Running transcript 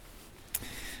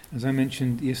As I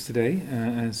mentioned yesterday,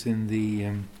 as in the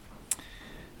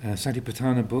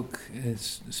Satipatthana book,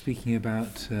 it's speaking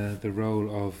about the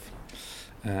role of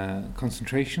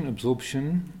concentration,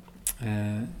 absorption,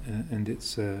 and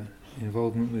its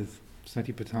involvement with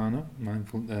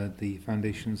Satipatthana, the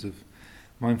foundations of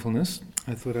mindfulness.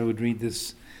 I thought I would read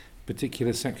this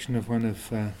particular section of one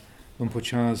of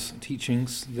Rinpoche's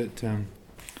teachings that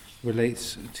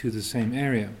relates to the same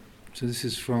area. So this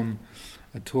is from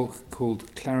a talk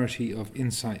called Clarity of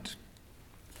Insight.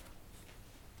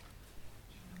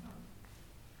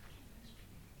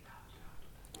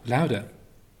 Louder.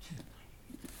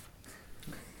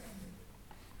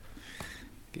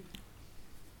 Okay.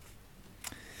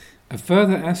 A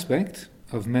further aspect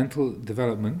of mental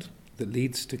development that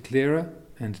leads to clearer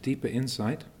and deeper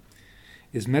insight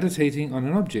is meditating on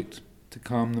an object to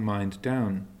calm the mind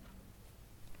down.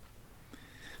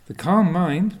 The calm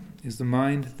mind is the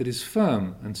mind that is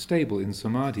firm and stable in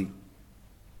samadhi.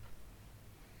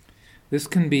 This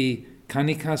can be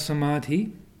khanika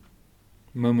samadhi,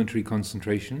 momentary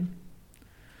concentration,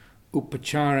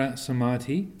 upachara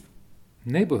samadhi,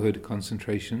 neighborhood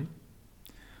concentration,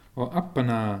 or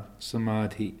appana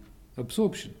samadhi,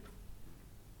 absorption.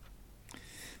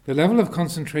 The level of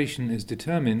concentration is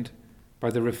determined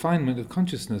by the refinement of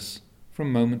consciousness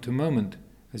from moment to moment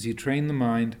as you train the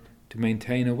mind to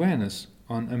maintain awareness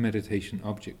on a meditation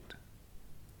object.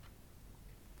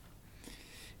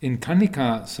 In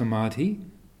khanika samadhi,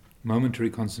 momentary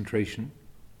concentration,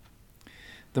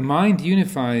 the mind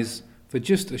unifies for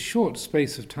just a short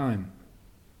space of time.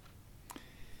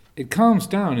 It calms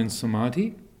down in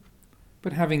samadhi,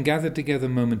 but having gathered together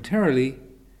momentarily,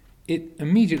 it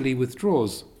immediately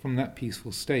withdraws from that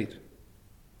peaceful state.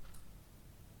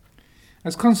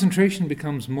 As concentration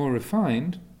becomes more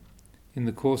refined in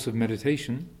the course of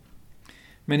meditation,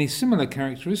 many similar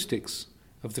characteristics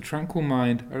of the tranquil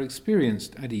mind are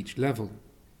experienced at each level.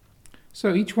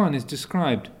 So each one is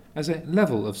described as a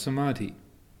level of samadhi,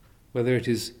 whether it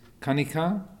is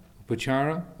khanika,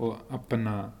 upachara, or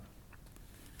appana.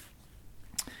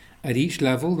 At each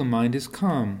level the mind is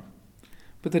calm,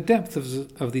 but the depth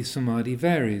of the samadhi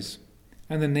varies,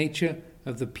 and the nature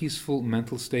of the peaceful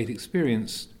mental state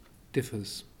experienced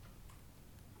differs.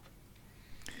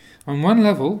 On one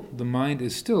level, the mind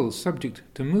is still subject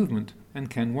to movement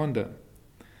and can wander,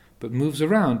 but moves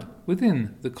around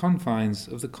within the confines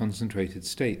of the concentrated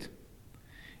state.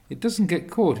 It doesn't get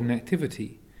caught in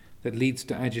activity that leads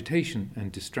to agitation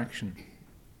and distraction.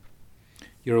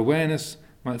 Your awareness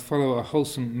might follow a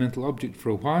wholesome mental object for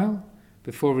a while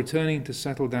before returning to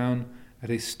settle down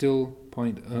at a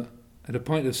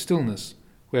point of stillness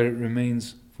where it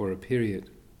remains for a period.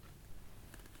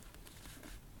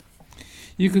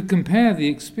 You could compare the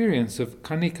experience of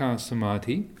khanika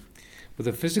samadhi with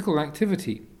a physical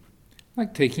activity,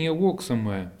 like taking a walk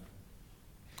somewhere.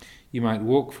 You might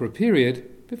walk for a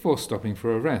period before stopping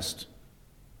for a rest,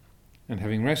 and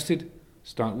having rested,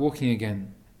 start walking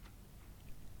again,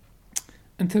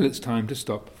 until it's time to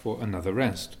stop for another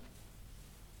rest.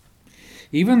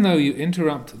 Even though you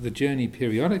interrupt the journey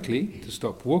periodically to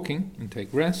stop walking and take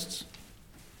rests,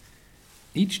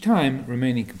 each time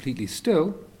remaining completely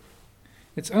still,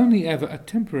 it's only ever a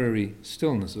temporary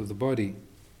stillness of the body.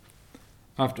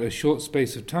 After a short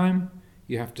space of time,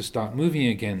 you have to start moving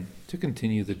again to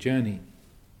continue the journey.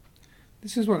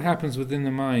 This is what happens within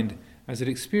the mind as it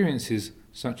experiences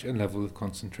such a level of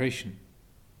concentration.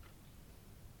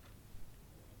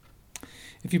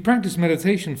 If you practice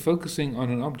meditation focusing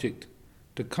on an object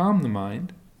to calm the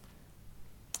mind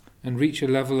and reach a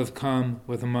level of calm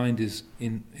where the mind is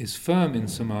firm in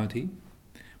samadhi,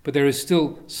 but there is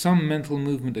still some mental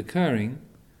movement occurring,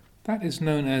 that is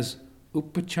known as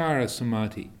upachara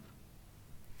samadhi.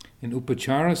 In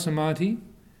upachara samadhi,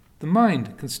 the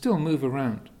mind can still move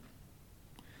around.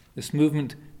 This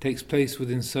movement takes place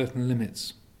within certain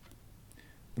limits.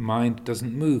 The mind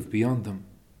doesn't move beyond them.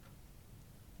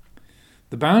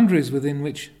 The boundaries within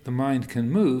which the mind can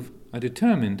move are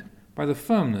determined by the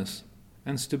firmness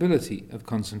and stability of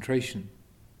concentration.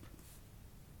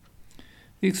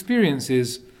 The experience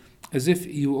is as if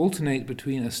you alternate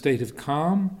between a state of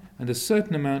calm and a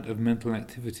certain amount of mental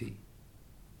activity.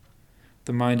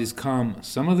 The mind is calm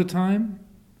some of the time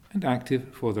and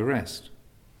active for the rest.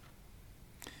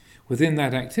 Within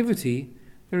that activity,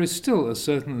 there is still a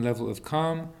certain level of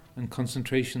calm and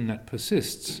concentration that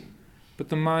persists, but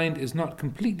the mind is not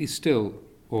completely still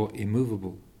or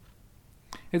immovable.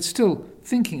 It's still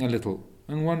thinking a little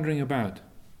and wandering about.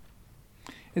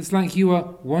 It's like you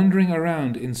are wandering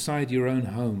around inside your own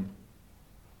home.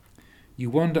 You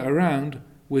wander around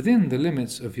within the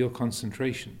limits of your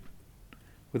concentration,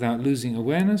 without losing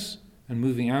awareness and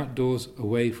moving outdoors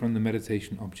away from the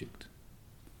meditation object.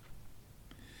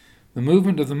 The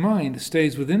movement of the mind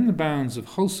stays within the bounds of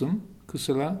wholesome,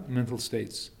 kusala, mental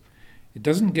states. It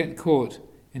doesn't get caught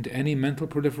into any mental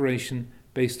proliferation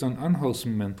based on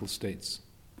unwholesome mental states.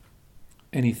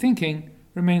 Any thinking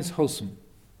remains wholesome.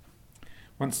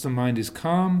 Once the mind is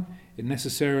calm, it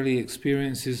necessarily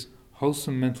experiences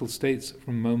wholesome mental states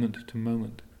from moment to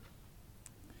moment.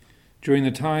 During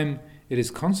the time it is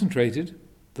concentrated,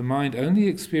 the mind only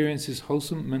experiences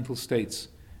wholesome mental states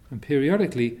and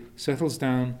periodically settles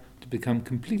down to become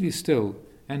completely still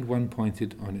and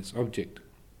one-pointed on its object.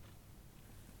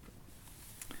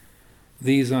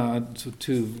 These are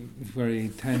two very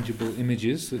tangible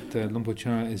images that Luang Por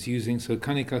Chah is using. So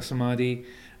Khanika Samadhi,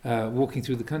 walking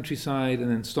through the countryside and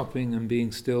then stopping and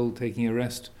being still, taking a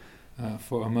rest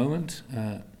for a moment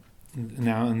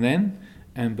now and then,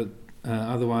 but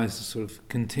otherwise sort of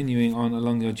continuing on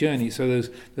along your journey. So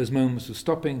those moments of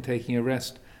stopping, taking a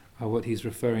rest, are what he's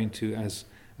referring to as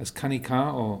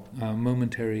Khanika, or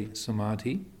momentary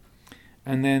samadhi.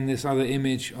 And then this other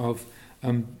image of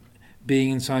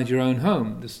being inside your own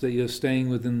home, just that you're staying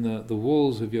within the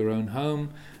walls of your own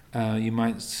home. You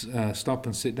might stop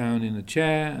and sit down in a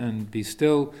chair and be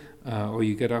still, or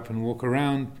you get up and walk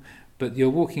around, but you're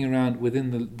walking around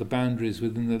within the boundaries,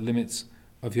 within the limits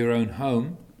of your own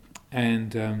home,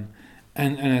 and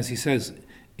as he says,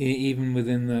 even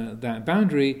within that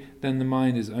boundary, then the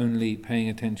mind is only paying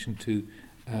attention to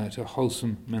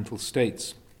wholesome mental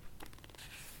states.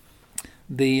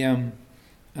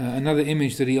 Another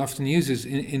image that he often uses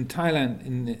in Thailand,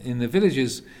 in the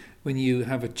villages, when you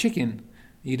have a chicken,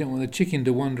 you don't want the chicken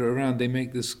to wander around. They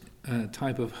make this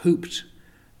type of hooped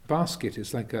basket.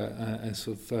 It's like a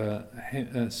sort of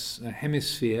a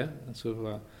hemisphere, a sort of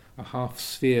a half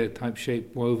sphere type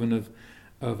shape woven of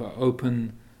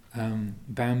open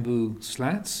bamboo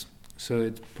slats. So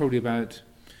it's probably about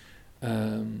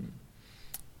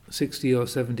 60 or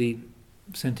 70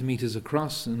 centimeters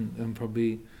across and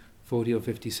probably 40 or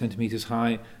 50 centimeters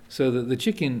high, so that the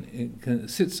chicken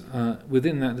sits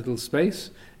within that little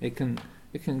space. It can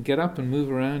get up and move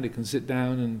around. It can sit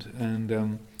down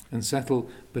and settle,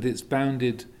 but it's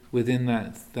bounded within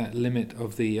that limit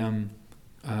of the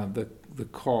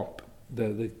corp,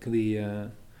 the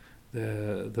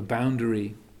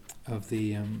boundary of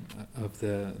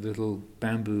the little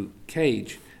bamboo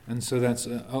cage. And so that's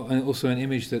also an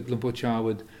image that Luang Por Chah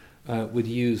would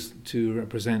use to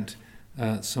represent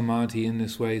samadhi in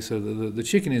this way. So the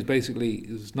chicken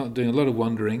is not doing a lot of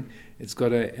wandering. It's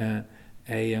got a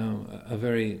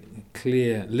very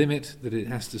clear limit that it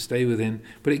has to stay within,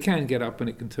 but it can get up and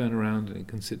it can turn around and it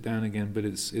can sit down again. But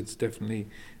it's definitely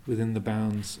within the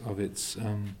bounds of its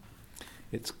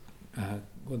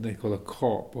what they call a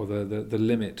corp, or the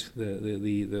limit,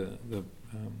 that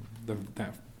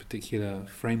particular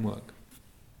framework.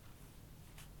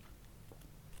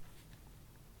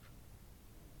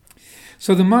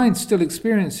 So the mind still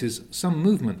experiences some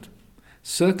movement,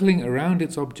 circling around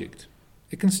its object.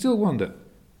 It can still wander.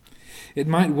 It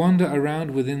might wander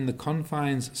around within the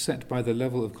confines set by the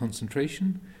level of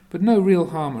concentration, but no real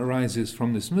harm arises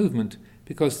from this movement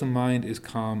because the mind is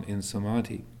calm in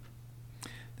samadhi.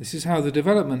 This is how the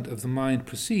development of the mind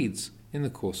proceeds in the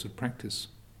course of practice.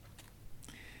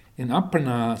 In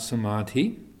Appana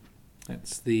Samadhi,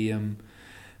 that's the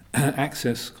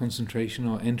access concentration,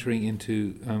 or entering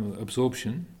into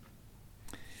absorption,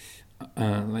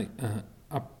 like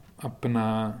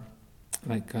Appana,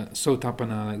 like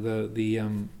Sotapana, like the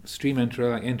stream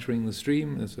enterer, like entering the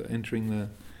stream, so entering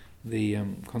the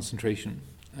concentration.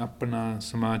 Appana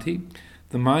Samadhi,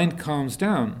 the mind calms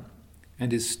down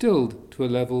and is stilled to a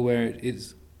level where it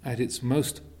is at its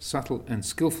most subtle and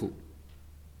skillful.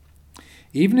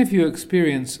 Even if you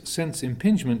experience sense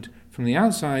impingement from the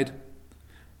outside,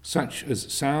 such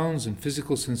as sounds and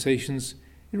physical sensations,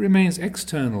 it remains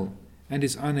external and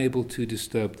is unable to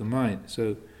disturb the mind.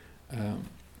 So,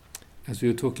 as we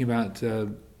were talking about,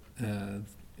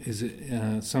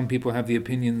 some people have the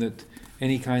opinion that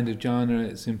any kind of jhana,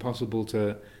 it's impossible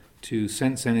to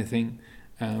sense anything,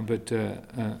 but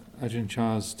Ajahn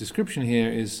Chah's description here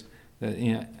is that,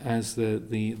 as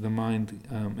the mind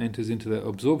enters into the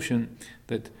absorption,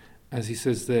 that, as he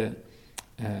says there,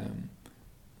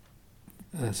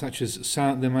 such as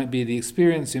sound, there might be the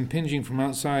experience impinging from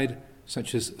outside,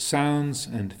 such as sounds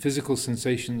and physical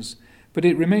sensations, but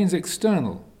it remains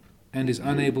external and is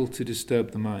unable to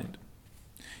disturb the mind.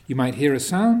 You might hear a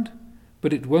sound,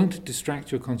 but it won't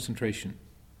distract your concentration.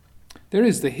 There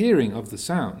is the hearing of the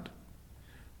sound,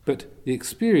 but the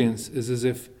experience is as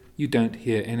if you don't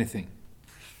hear anything.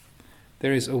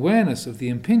 There is awareness of the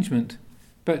impingement,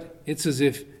 but it's as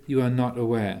if you are not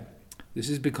aware. This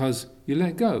is because you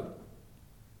let go.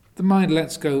 The mind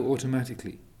lets go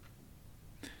automatically.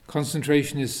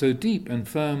 Concentration is so deep and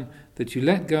firm that you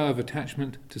let go of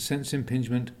attachment to sense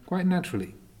impingement quite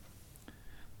naturally.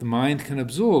 The mind can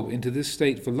absorb into this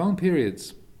state for long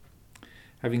periods.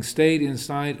 Having stayed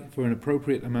inside for an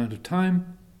appropriate amount of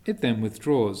time, it then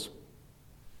withdraws.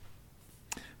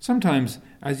 Sometimes,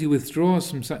 as you withdraw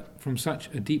from such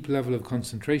a deep level of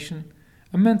concentration,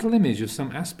 a mental image of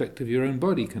some aspect of your own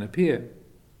body can appear.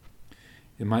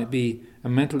 It might be a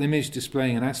mental image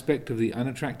displaying an aspect of the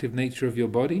unattractive nature of your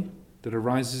body that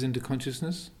arises into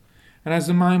consciousness, and as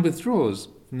the mind withdraws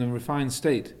from the refined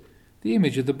state, the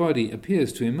image of the body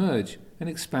appears to emerge and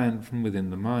expand from within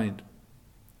the mind.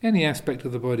 Any aspect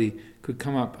of the body could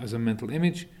come up as a mental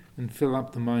image and fill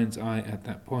up the mind's eye at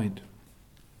that point.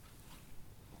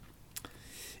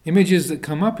 Images that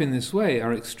come up in this way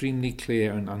are extremely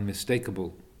clear and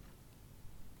unmistakable.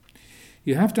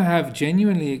 You have to have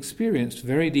genuinely experienced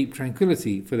very deep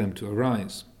tranquility for them to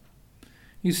arise.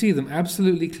 You see them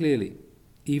absolutely clearly,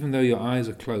 even though your eyes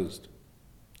are closed.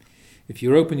 If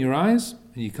you open your eyes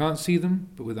and you can't see them,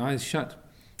 but with eyes shut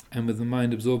and with the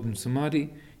mind absorbed in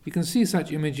samadhi, you can see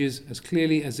such images as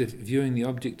clearly as if viewing the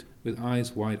object with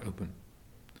eyes wide open.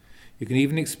 You can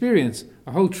even experience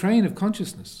a whole train of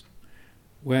consciousness,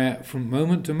 where from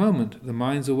moment to moment the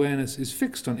mind's awareness is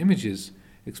fixed on images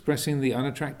expressing the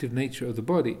unattractive nature of the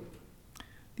body.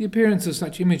 The appearance of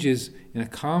such images in a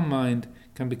calm mind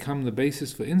can become the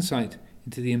basis for insight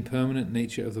into the impermanent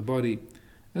nature of the body,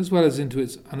 as well as into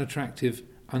its unattractive,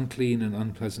 unclean and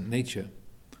unpleasant nature,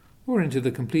 or into the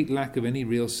complete lack of any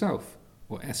real self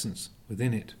or essence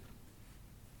within it.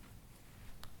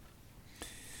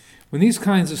 When these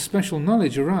kinds of special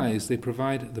knowledge arise, they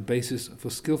provide the basis for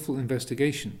skillful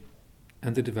investigation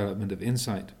and the development of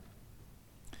insight.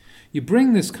 You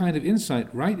bring this kind of insight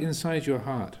right inside your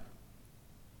heart.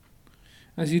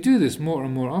 As you do this more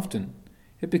and more often,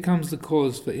 it becomes the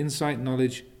cause for insight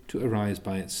knowledge to arise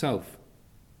by itself.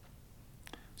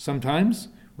 Sometimes,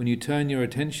 when you turn your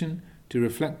attention to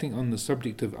reflecting on the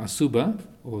subject of asubha,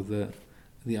 or the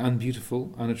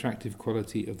unbeautiful, unattractive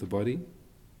quality of the body,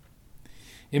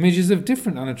 images of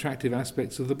different unattractive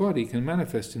aspects of the body can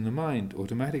manifest in the mind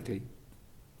automatically.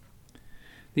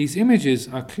 These images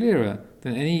are clearer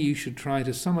than any you should try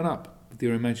to summon up with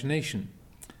your imagination,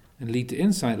 and lead to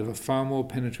insight of a far more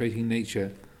penetrating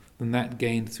nature than that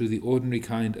gained through the ordinary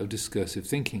kind of discursive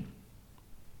thinking.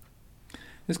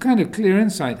 This kind of clear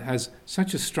insight has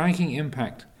such a striking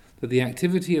impact that the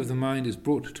activity of the mind is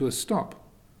brought to a stop,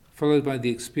 followed by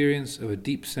the experience of a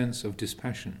deep sense of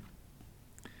dispassion.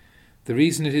 The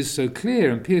reason it is so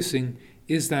clear and piercing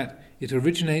is that it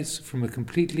originates from a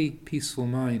completely peaceful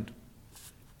mind.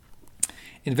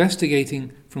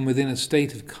 Investigating from within a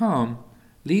state of calm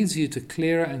leads you to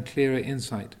clearer and clearer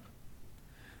insight,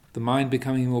 the mind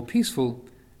becoming more peaceful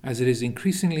as it is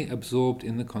increasingly absorbed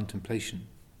in the contemplation.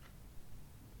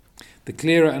 The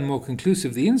clearer and more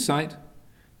conclusive the insight,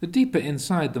 the deeper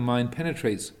inside the mind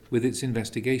penetrates with its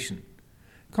investigation,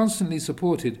 constantly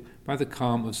supported by the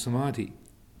calm of samadhi.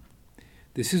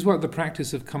 This is what the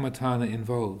practice of kammatthana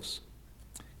involves.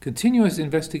 Continuous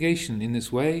investigation in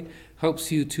this way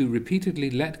helps you to repeatedly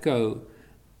let go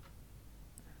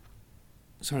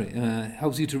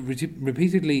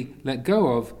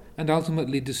of and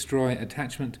ultimately destroy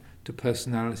attachment to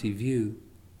personality view.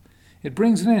 It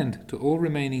brings an end to all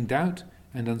remaining doubt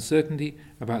and uncertainty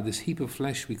about this heap of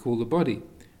flesh we call the body,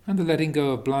 and the letting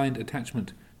go of blind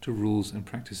attachment to rules and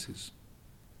practices.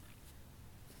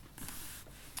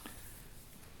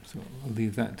 So I'll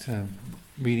leave that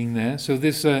reading there. So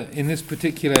this, in this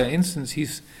particular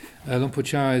instance, Luang Por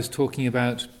Chah is talking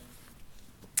about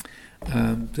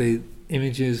the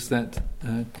images that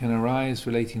can arise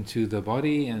relating to the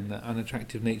body and the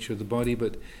unattractive nature of the body,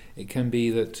 but it can be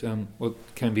that,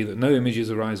 no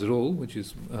images arise at all, which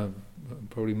is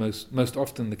probably most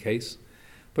often the case.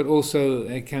 But also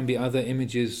it can be other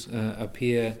images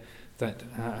appear that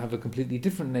have a completely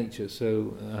different nature.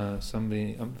 So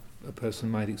a person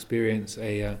might experience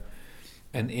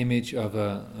an image of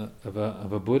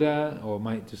a Buddha, or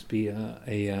might just be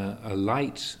a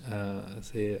light,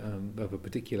 say of a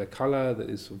particular color that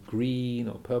is sort of green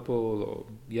or purple or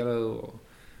yellow or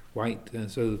white.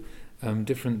 So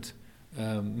different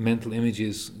mental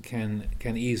images can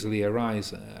easily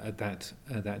arise at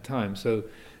that time. So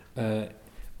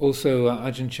also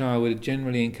Ajahn Chah would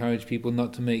generally encourage people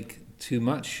not to make too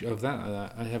much of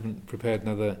that. I haven't prepared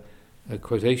another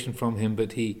quotation from him,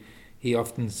 but he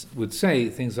often would say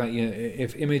things like,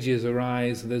 if images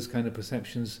arise, those kind of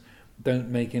perceptions, don't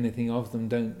make anything of them.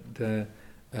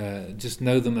 just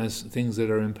know them as things that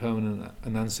are impermanent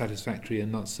and unsatisfactory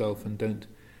and not self, and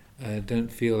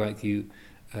don't feel like you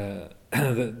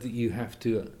that you have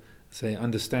to say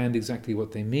understand exactly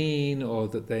what they mean, or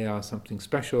that they are something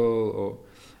special,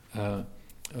 or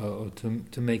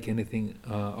to make anything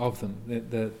of them.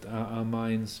 That our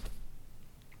minds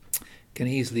can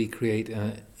easily create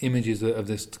images of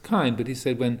this kind. But he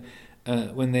said when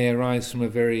they arise from a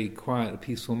very quiet,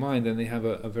 peaceful mind, then they have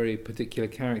a very particular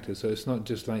character. So it's not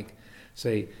just like,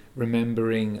 say,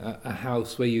 remembering a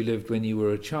house where you lived when you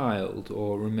were a child,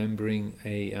 or remembering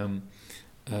a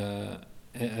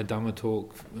Dhamma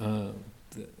talk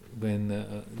when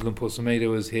Luang Por Sumedho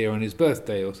was here on his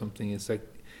birthday or something. It's like,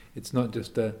 it's not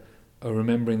just a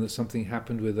remembering that something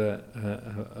happened with a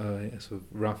sort of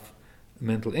rough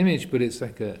mental image, but it's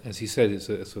like as he said, it's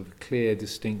a sort of clear,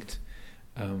 distinct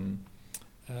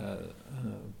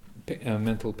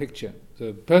mental picture.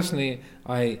 So personally,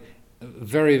 I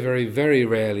very, very, very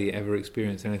rarely ever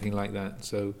experience anything like that.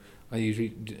 So I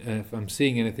usually, if I'm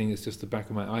seeing anything, it's just the back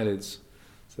of my eyelids.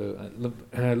 So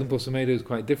Luang Por Sumedho is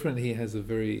quite different. He has a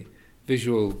very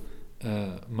visual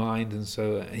mind, and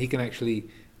so he can actually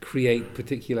create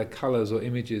particular colours or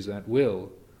images at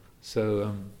will.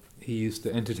 So he used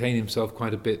to entertain himself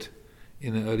quite a bit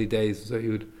in the early days. So he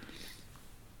would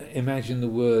imagine the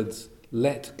words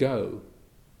 "let go,"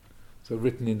 so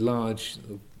written in large,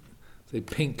 say,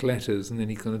 pink letters, and then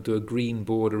he kind of do a green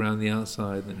board around the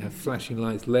outside, and have flashing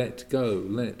lights. Let go,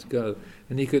 let go,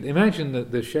 and he could imagine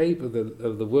the shape of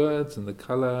the words and the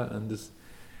colour, and this,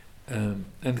 and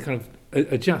kind of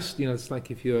adjust. It's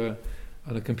like if you're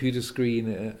on a computer screen,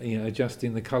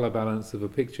 adjusting the colour balance of a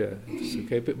picture. It's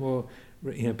okay, a bit more,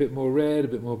 a bit more red, a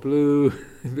bit more blue,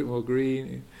 a bit more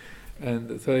green,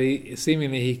 and so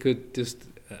he could just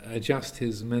adjust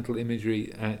his mental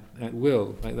imagery at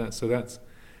will like that. So that's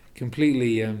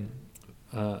completely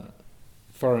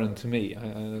foreign to me.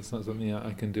 That's not something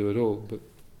I can do at all. But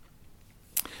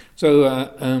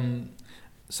so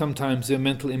sometimes the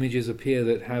mental images appear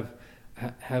that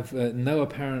have no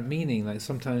apparent meaning. Like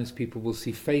sometimes people will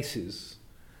see faces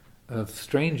of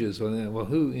strangers, or well,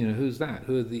 who's that?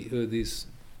 Who are these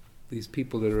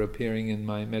people that are appearing in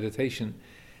my meditation?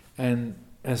 And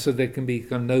so there can be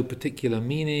kind of no particular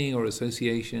meaning or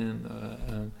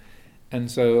association. And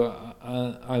so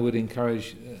I would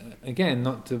encourage, again,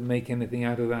 not to make anything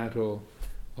out of that, or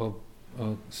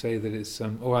say that it's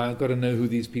I've got to know who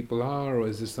these people are, or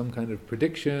is this some kind of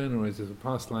prediction, or is this a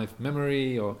past life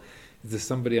memory, or is this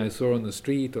somebody I saw on the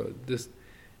street, or this.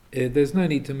 There's no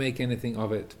need to make anything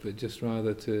of it, but just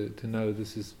rather to know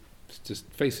this is just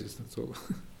faces. That's all.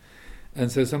 And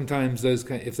so sometimes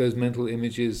if those mental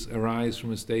images arise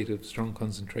from a state of strong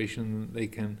concentration, they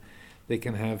can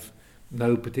have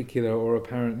no particular or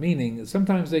apparent meaning.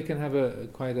 Sometimes they can have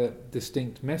quite a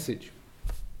distinct message.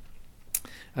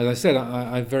 As I said,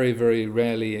 I very, very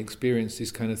rarely experience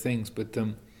these kind of things, but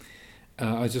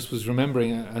I just was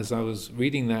remembering as I was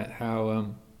reading that how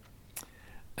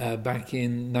back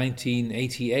in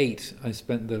 1988 I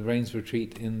spent the Rains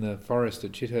Retreat in the forest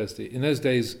at Chithurst. In those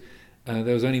days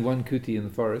there was only one kuti in the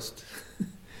forest,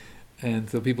 and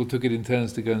so people took it in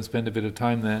turns to go and spend a bit of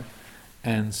time there.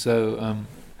 And so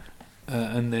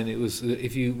and then it was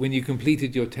when you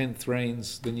completed your 10th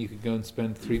rains, then you could go and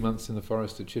spend 3 months in the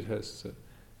forest at Chithurst. So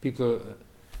people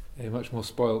are much more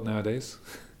spoilt nowadays.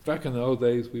 Back in the old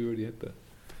days, we already had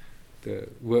the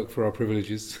work for our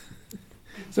privileges.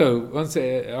 So once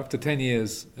after 10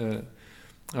 years,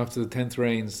 after the 10th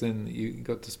rains, then you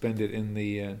got to spend it in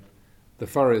the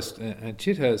forest at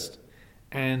Chithurst.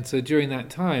 And so during that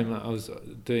time, I was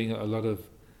doing a lot of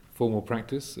formal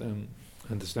practice,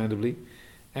 understandably.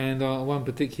 And on one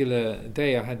particular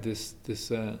day, I had this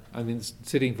I've been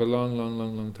sitting for a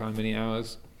long time, many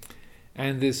hours,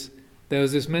 and there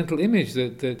was this mental image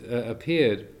that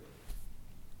appeared.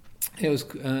 It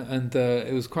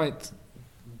was quite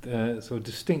sort of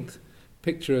distinct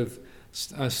picture of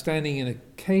standing in a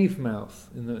cave mouth,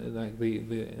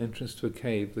 the entrance to a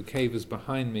cave. The cave is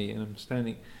behind me, and I'm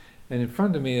standing, and in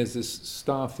front of me is this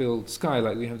star-filled sky.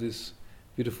 Like we have this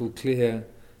beautiful clear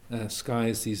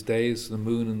skies these days, the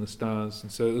moon and the stars.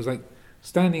 And so it was like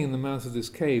standing in the mouth of this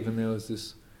cave, and there was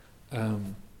this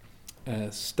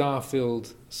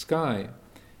star-filled sky.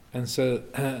 And so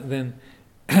then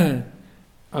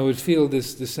I would feel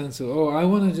this sense of, I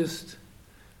want to just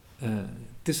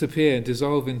disappear,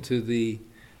 dissolve into the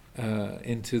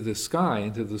sky,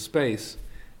 into the space.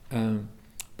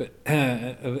 But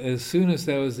as soon as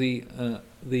there was the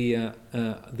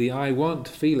I want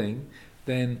feeling,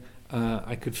 then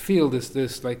I could feel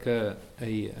this like a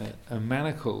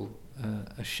manacle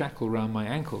a shackle around my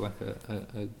ankle, like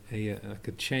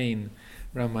a chain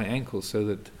around my ankle, so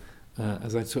that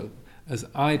as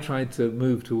I tried to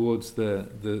move towards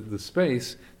the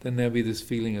space, then there'll be this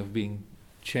feeling of being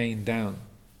chained down.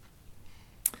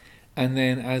 And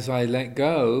then as I let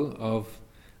go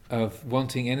of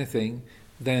wanting anything,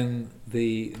 then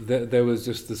there was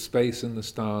just the space and the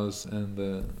stars and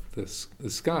the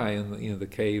sky, and the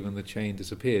cave and the chain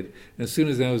disappeared. And as soon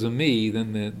as there was a me,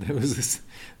 then there was this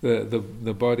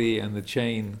the body and the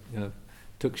chain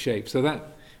took shape. So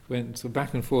that went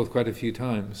back and forth quite a few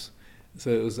times. So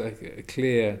it was like a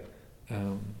clear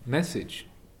message,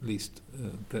 at least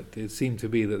that it seemed to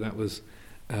be that was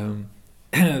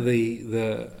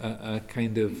the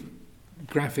kind of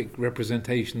graphic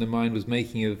representation the mind was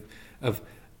making of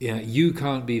you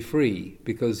can't be free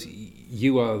because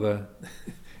you are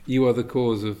the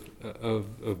cause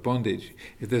of bondage.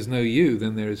 If there's no you,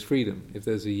 then there is freedom. If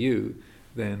there's a you,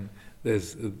 then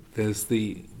there's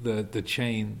the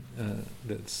chain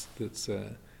that's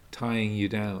tying you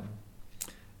down.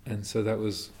 And so that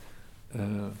was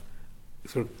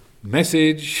sort of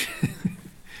message,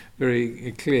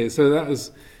 very clear. So that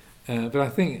was, but I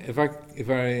think if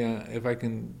I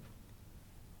can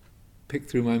pick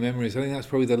through my memories, I think that's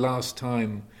probably the last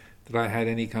time that I had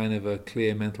any kind of a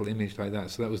clear mental image like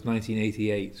that. So that was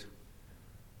 1988.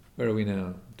 Where are we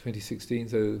now? 2016,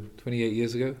 so 28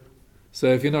 years ago. So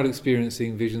if you're not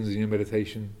experiencing visions in your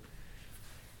meditation,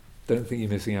 don't think you're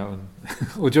missing out on,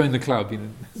 or join the club.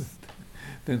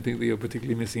 Don't think that you're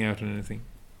particularly missing out on anything.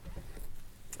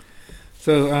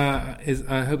 So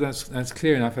I hope that's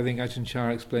clear enough. I think Ajahn Chah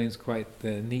explains quite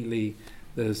neatly.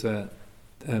 There's a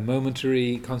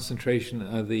momentary concentration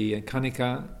of the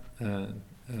kanika,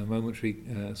 momentary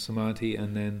samadhi,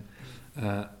 and then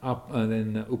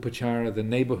upachara, the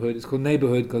neighborhood. It's called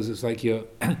neighborhood because it's like you're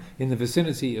in the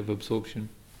vicinity of absorption.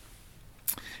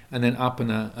 And then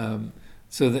apana.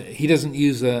 So that he doesn't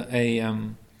use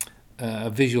a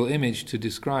visual image to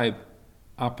describe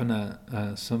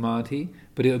apana samadhi,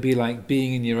 but it would be like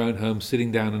being in your own home,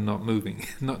 sitting down and not moving,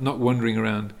 not wandering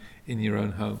around in your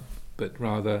own home, but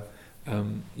rather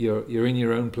you're in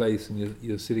your own place and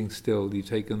you're sitting still. You've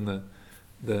taken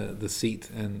the seat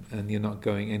and you're not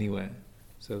going anywhere.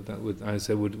 So that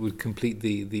would complete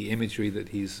the imagery that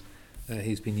he's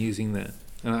been using there.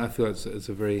 And I feel it's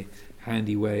a very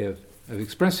handy way of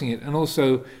expressing it. And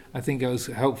also, I think it was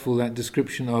helpful, that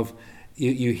description of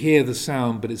you hear the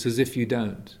sound, but it's as if you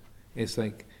don't. It's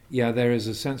like, there is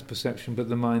a sense perception, but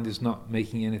the mind is not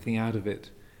making anything out of it.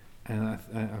 And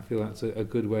I feel that's a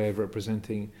good way of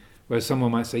representing, where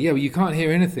someone might say, well, you can't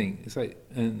hear anything. It's like,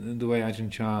 and the way Ajahn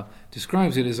Chah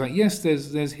describes it is like, yes,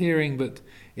 there's hearing, but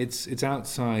it's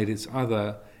outside, it's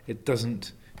other, it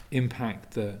doesn't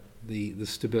impact the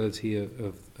stability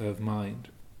of mind.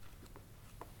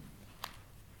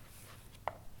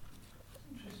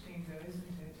 Interesting though,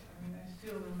 isn't it? I mean, I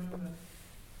still remember, when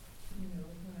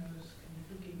I was kind of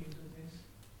looking into this,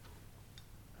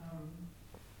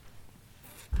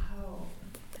 how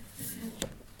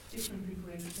different people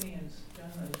experience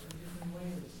jhanas in different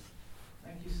ways.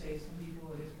 Like you say, some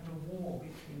people, there's kind of war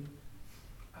between,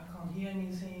 I can't hear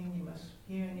anything, you must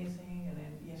hear anything, and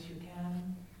then, yes, you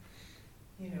can.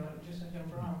 Just like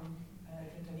Brahm,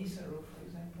 Tanisaro, for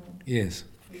example. Yes.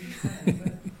 You can,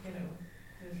 but,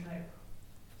 there's like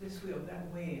this way or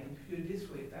that way, and if you do this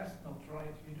way, that's not right,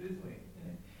 if you do this way.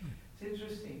 It's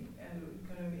interesting, and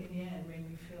kind of in the end, when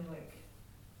you feel like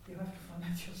you have to find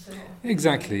out yourself.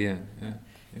 Exactly, yeah.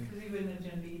 Because even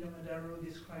Ajahn Madaro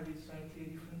described it slightly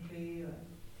differently.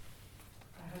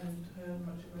 I hadn't heard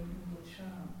much about Rinpoche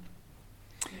Chah.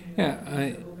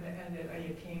 And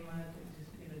Ayya Khema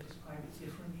described it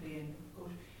differently, and of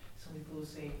course some people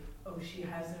say, oh, she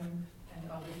has them, and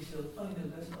others say, oh no,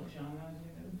 that's not jhana.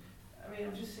 I mean,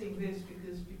 I'm just saying this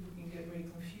because people can get very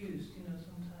confused,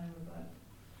 sometimes about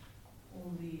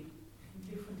all the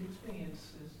different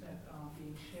experiences that are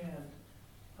being shared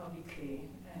publicly,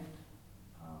 and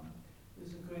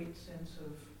there's a great sense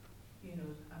of,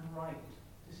 I'm right,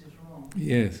 this is wrong.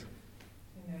 Yes.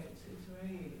 It's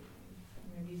very,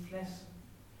 maybe it's less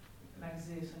like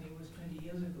this than it was 20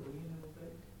 years ago,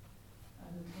 but at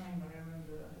the time I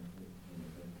remember,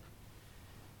 but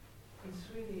it's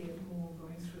really more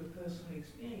going through a personal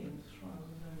experience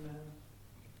rather than,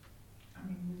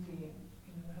 with the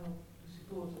help, the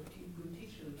support of good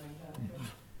teachers like that. But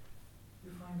you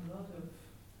find a lot of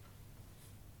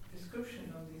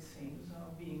description of these things are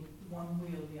being one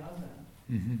way or the other.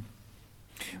 Mm-hmm.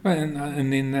 Well,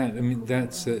 and in that,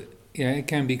 that's it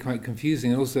can be quite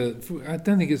confusing. Also, I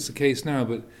don't think it's the case now,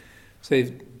 but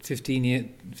say 15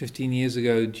 years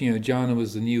ago, jhana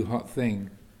was the new hot thing.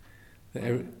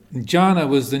 Jhana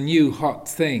was the new hot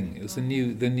thing. It was the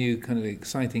new kind of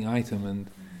exciting item,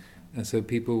 and so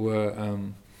people were,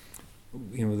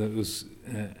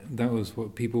 that was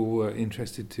what people were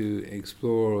interested to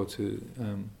explore or to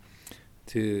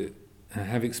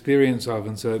have experience of,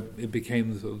 and so it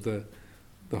became sort of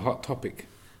the hot topic,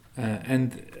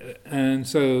 and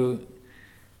so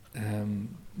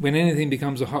when anything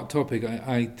becomes a hot topic,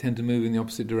 I tend to move in the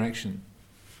opposite direction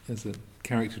as a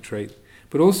character trait.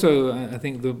 But also, I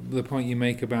think the point you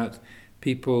make about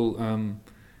people,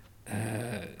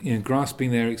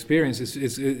 grasping their experience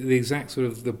is the exact sort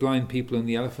of the blind people and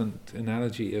the elephant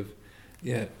analogy of,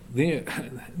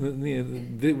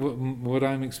 what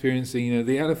I'm experiencing.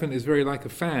 The elephant is very like a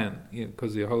fan,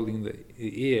 because you're holding the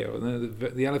ear, or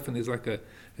the elephant is like a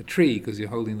tree because you're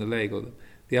holding the leg, or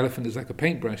the elephant is like a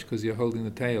paintbrush because you're holding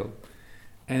the tail,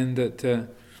 and that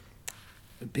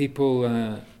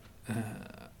people.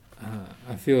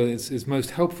 I feel it's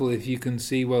most helpful if you can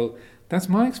see, well, that's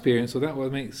my experience, or that's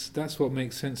what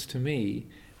makes sense to me.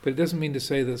 But it doesn't mean to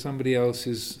say that somebody else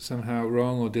is somehow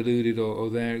wrong or deluded, or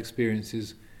their experience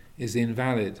is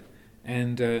invalid.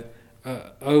 And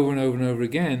over and over and over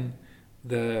again,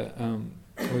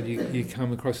 what you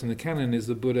come across in the canon is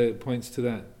the Buddha points to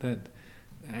that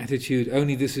attitude.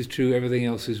 Only this is true, everything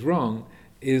else is wrong.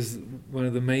 Is one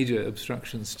of the major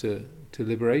obstructions to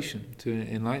liberation, to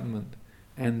enlightenment.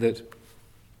 And that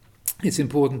it's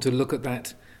important to look at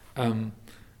that mind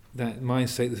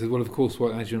state that says, well, of course,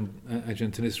 what Ajahn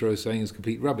Thanissaro is saying is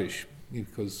complete rubbish,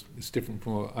 because it's different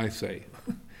from what I say,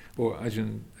 or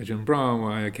Ajahn Brahm,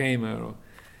 or Ayya Khema,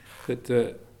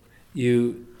 that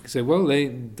you say, well,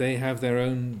 they have their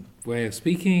own way of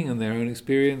speaking and their own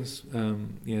experience.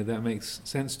 That makes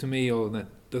sense to me, or that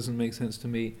doesn't make sense to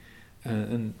me,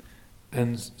 and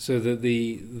so that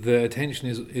the attention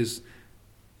is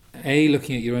A,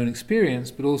 looking at your own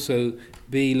experience, but also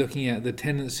B, looking at the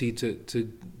tendency to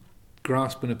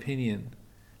grasp an opinion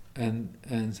and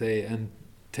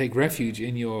take refuge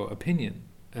in your opinion,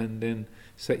 and then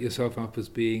set yourself up as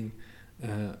being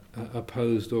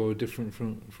opposed or different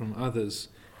from others.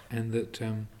 And that,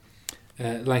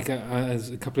 as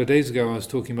a couple of days ago, I was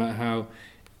talking about how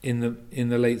in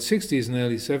the late 60s and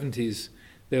early 70s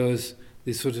there was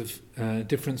these sort of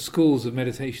different schools of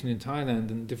meditation in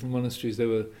Thailand, and different monasteries. There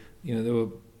were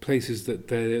places that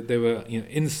they were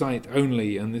insight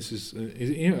only, and this is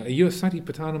are you a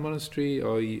Satipatthana monastery,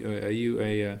 or are you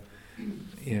a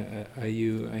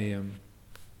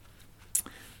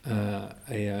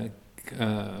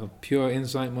pure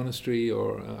insight monastery,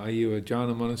 or are you a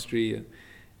jhana monastery?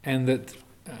 And that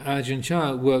Ajahn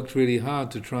Chah worked really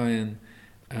hard to try and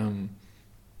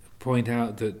point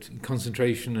out that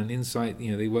concentration and insight,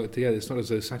 they work together. It's not as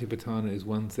though Satipatthana is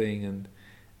one thing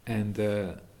and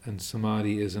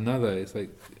samadhi is another. It's like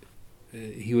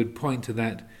he would point to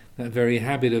that very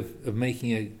habit of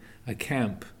making a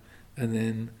camp, and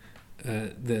then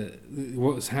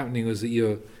what was happening was that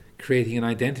you're creating an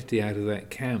identity out of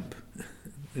that camp,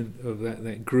 of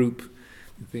that group.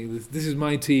 You think, this is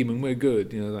my team and we're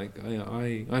good.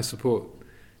 I support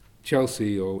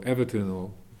Chelsea or Everton or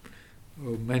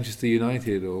Manchester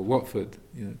United or Watford.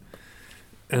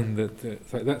 And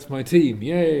it's like, that's my team,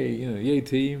 yay, yay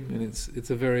team, and it's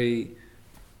a very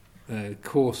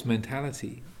coarse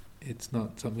mentality. It's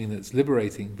not something that's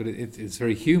liberating, but it's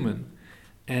very human,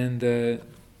 and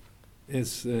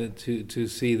it's to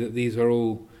see that these are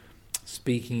all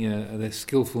speaking. They're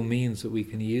skillful means that we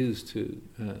can use to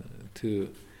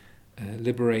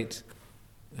liberate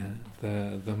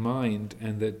the mind,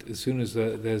 and that as soon as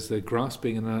there's the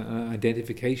grasping and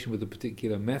identification with a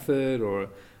particular method or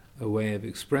a way of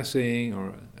expressing,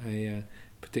 or a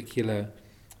particular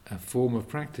form of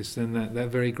practice, then that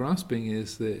very grasping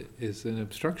is an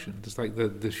obstruction, just like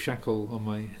the shackle on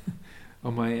my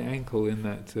on my ankle in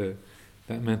that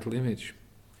mental image.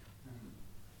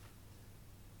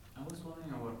 I was wondering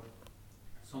about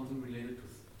something related to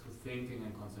thinking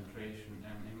and concentration.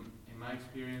 And in my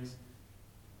experience,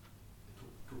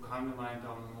 to calm the mind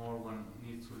down more, one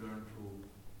needs to learn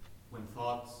when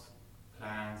thoughts,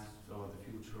 plans, or the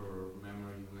future or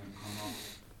memory may come up,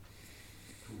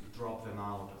 to drop them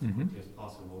out as quickly as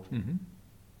possible. Mm-hmm.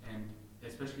 And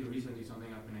especially recently,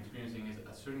 something I've been experiencing is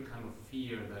a certain kind of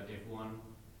fear that if one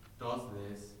does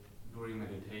this during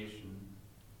meditation,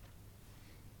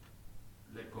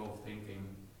 let go of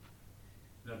thinking,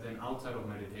 that then outside of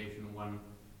meditation one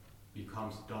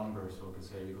becomes dumber, so to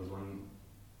say, because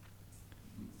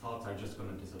thoughts are just going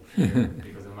to disappear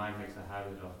because the mind makes a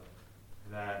habit of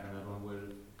that, and that one will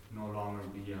no longer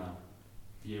be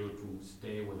able to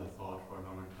stay with a thought for a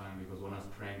longer time, because one has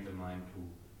trained the mind to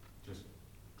just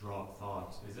drop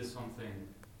thoughts. Is this something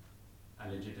a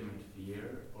legitimate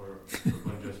fear, or should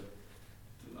one just,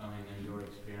 I mean, in your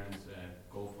experience,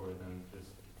 go for it and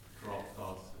just drop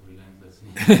thoughts relentlessly?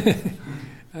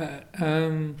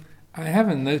 I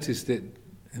haven't noticed it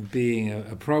being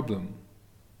a problem.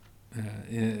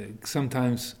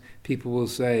 Sometimes people will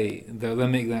say, they'll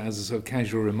make that as a sort of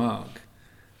casual remark,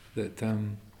 that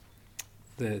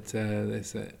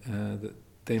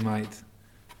they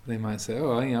might say,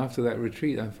 oh, after that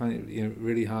retreat, I find it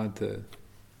really hard to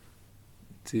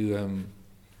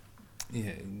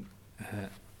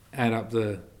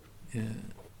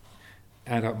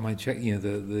add up my check,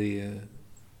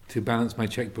 to balance my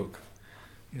checkbook.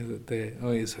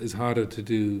 It's harder to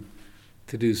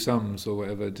do sums or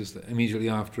whatever just immediately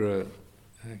after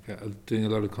doing a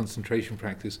lot of concentration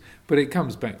practice, but it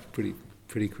comes back pretty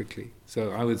quickly.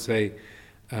 So I would say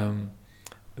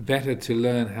better to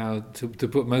learn how to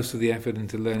put most of the effort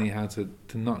into learning how to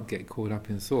not get caught up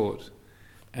in thought,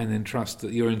 and then trust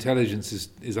that your intelligence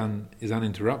is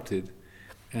uninterrupted,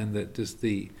 and that just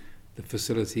the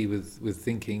facility with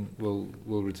thinking will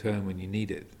return when you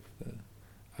need it.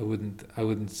 I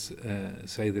wouldn't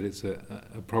say that it's a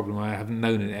problem. I haven't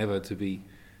known it ever to be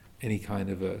any kind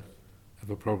of a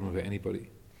problem for anybody.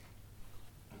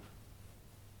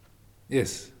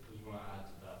 Yes. I just want to add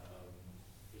to that.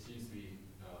 It seems to be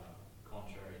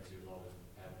contrary to a lot of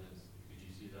evidence, because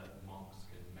you see that monks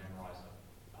can memorize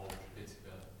a whole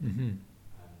Tripitaka, Mm-hmm.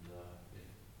 and if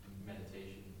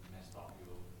meditation messed up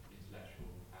your intellectual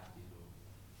capacities or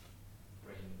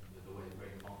brain, the way the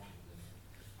brain functions, then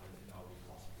I don't think that would be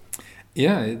possible.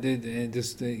 Yeah, it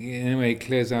just anyway, it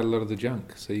clears out a lot of the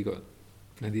junk. So you got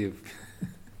plenty of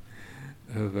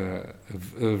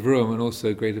of room, and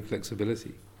also greater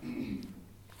flexibility.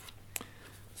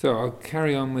 So I'll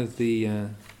carry on with the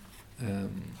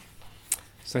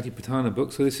Satipatthana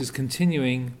book. So this is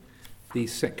continuing the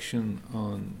section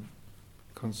on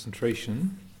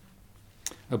concentration.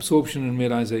 Absorption and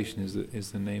realization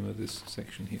is the name of this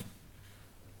section here.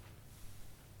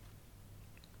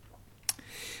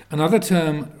 Another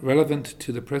term relevant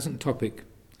to the present topic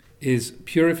is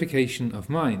purification of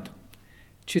mind,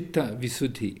 Chitta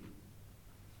Visuddhi.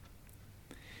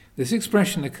 This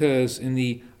expression occurs in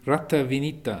the Ratta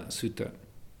Vinita Sutta,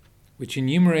 which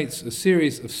enumerates a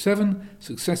series of 7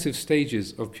 successive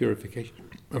stages of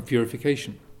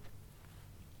purification,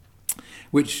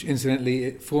 which incidentally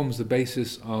it forms the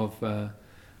basis of the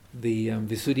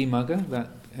Visuddhimagga, that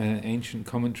ancient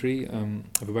commentary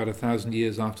of about 1,000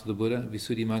 years after the Buddha.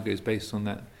 Visuddhimagga is based on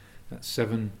that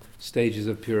 7 stages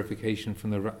of purification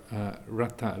from the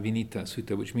Ratta Vinita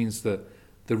Sutta, which means the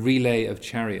relay of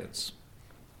chariots.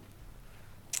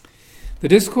 The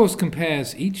discourse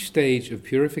compares each stage of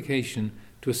purification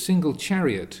to a single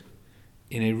chariot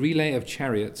in a relay of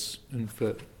chariots. And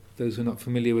for those who are not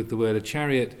familiar with the word, a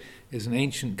chariot is an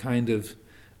ancient kind of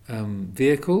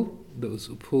vehicle that was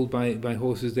pulled by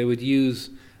horses. They would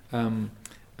use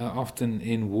often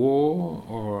in war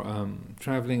or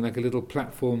traveling, like a little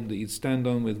platform that you'd stand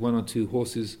on with 1 or 2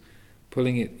 horses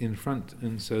pulling it in front,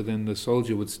 and so then the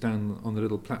soldier would stand on the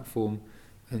little platform,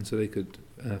 and so they could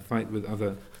fight with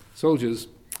other soldiers,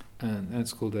 and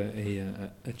that's called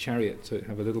a chariot. So it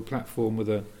have a little platform with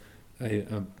a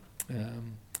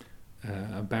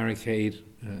barricade,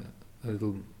 a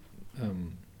little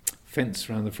fence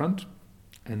around the front,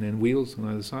 and then wheels on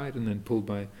either side, and then pulled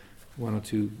by 1 or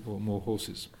 2 or more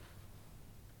horses.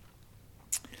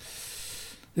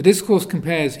 The discourse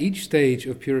compares each stage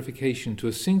of purification to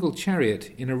a single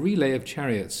chariot in a relay of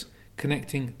chariots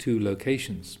connecting 2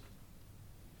 locations.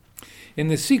 In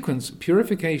this sequence,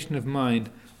 purification of mind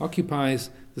occupies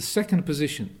the second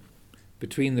position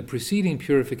between the preceding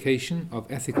purification of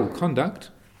ethical conduct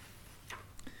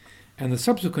and the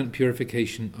subsequent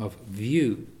purification of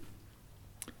view.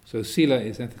 So sila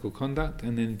is ethical conduct,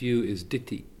 and then view is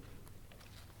ditthi.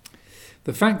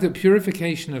 The fact that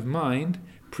purification of mind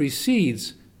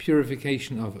precedes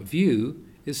purification of view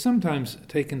is sometimes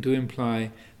taken to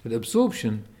imply that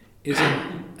absorption is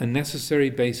a necessary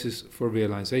basis for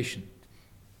realization.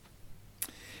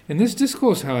 In this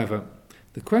discourse, however,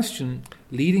 the question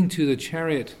leading to the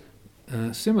chariot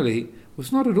simile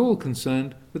was not at all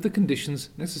concerned with the conditions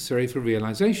necessary for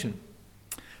realization.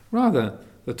 Rather,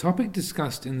 the topic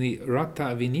discussed in the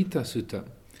Ratta Vinita Sutta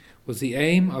was the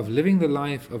aim of living the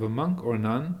life of a monk or a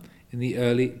nun in the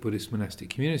early Buddhist monastic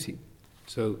community.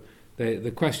 So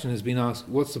the question has been asked,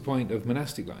 what's the point of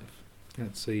monastic life?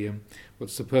 That's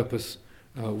what's the purpose?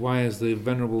 Why has the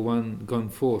Venerable One gone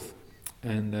forth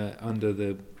and under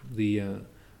the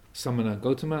Samana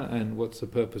Gautama, and what's the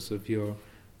purpose of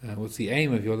what's the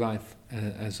aim of your life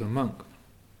as a monk?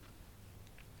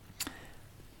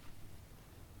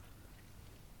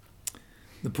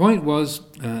 The point was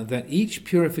that each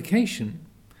purification,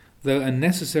 though a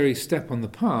necessary step on the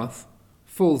path,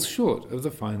 falls short of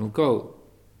the final goal.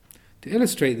 To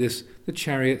illustrate this, the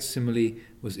chariot simile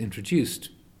was introduced.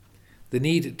 The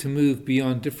need to move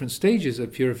beyond different stages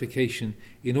of purification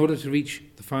in order to reach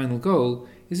the final goal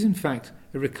is in fact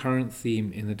a recurrent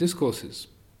theme in the discourses.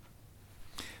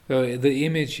 So the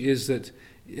image is that,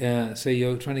 say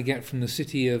you're trying to get from the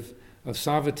city of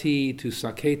Savatthi to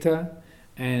Saketa,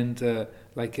 and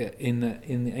in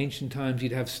the ancient times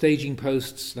you'd have staging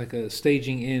posts, like a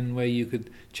staging inn where you could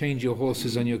change your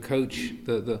horses on your coach.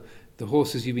 The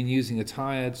horses you've been using are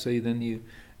tired, so then you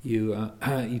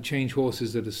change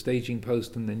horses at a staging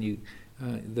post, and then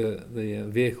the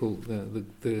vehicle,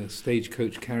 the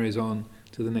stagecoach carries on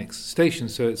to the next station.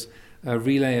 So it's a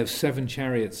relay of 7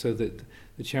 chariots, so that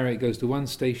the chariot goes to one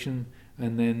station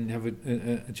and then have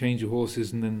a change of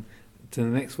horses, and then to the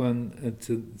next one, and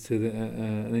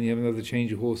then you have another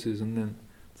change of horses, and then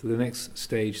to the next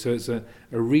stage. So it's a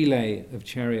relay of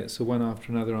chariots, so one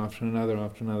after another, after another,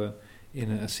 after another, in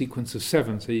a sequence of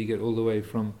 7. So you get all the way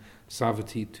from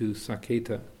Savatthi to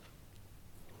Saketa.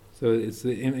 So it's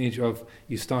the image of,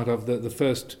 you start off, the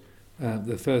first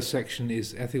section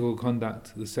is ethical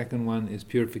conduct, the second one is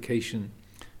purification,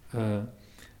 the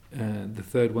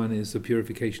third one is the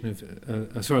purification of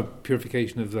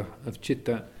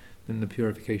chitta, then the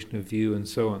purification of view, and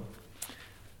so on.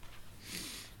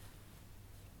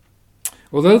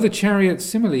 Although the chariot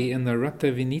simile in the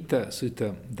Rattavinita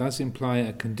Sutta does imply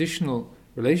a conditional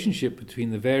relationship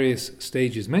between the various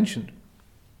stages mentioned,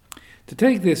 to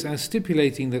take this as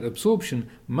stipulating that absorption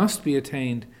must be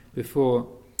attained before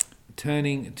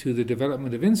turning to the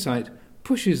development of insight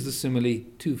pushes the simile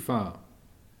too far.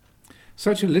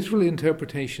 Such a literal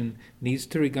interpretation needs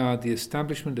to regard the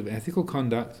establishment of ethical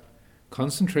conduct,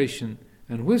 concentration,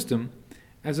 and wisdom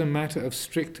as a matter of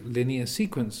strict linear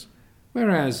sequence,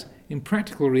 whereas in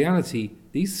practical reality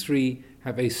these 3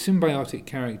 have a symbiotic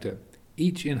character,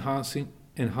 each enhancing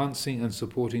and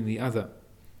supporting the other.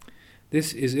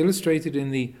 This is illustrated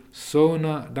in the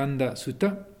Sona Danda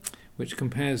Sutta, which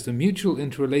compares the mutual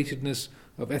interrelatedness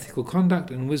of ethical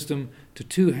conduct and wisdom to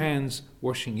 2 hands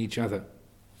washing each other.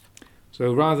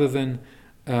 So rather than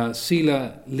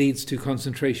sila leads to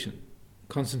concentration,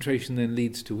 concentration then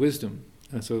leads to wisdom.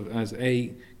 So as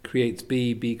A creates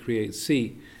B, B creates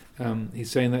C.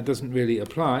 He's saying that doesn't really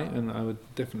apply, and I would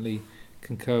definitely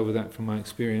concur with that from my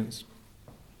experience.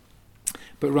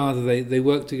 But rather they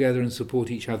work together and support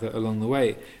each other along the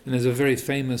way. And there's a very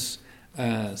famous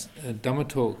Dhamma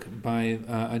talk by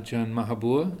Ajahn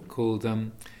Mahabua called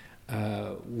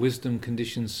Wisdom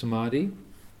Conditions Samadhi,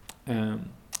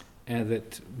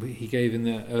 that he gave in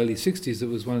the early 60s. It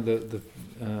was one of the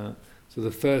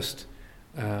first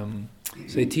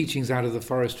teachings out of the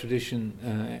forest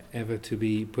tradition ever to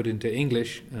be put into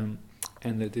English, and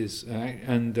that is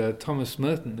Thomas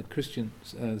Merton, the Christian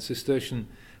Cistercian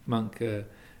monk,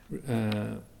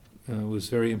 was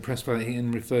very impressed by it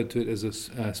and referred to it as a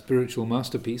spiritual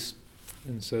masterpiece.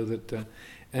 And so that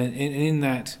and in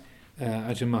that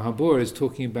Ajahn Mahabua is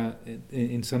talking about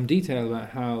in some detail about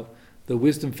how the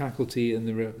wisdom faculty and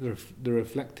the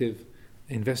reflective,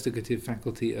 investigative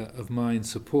faculty of mind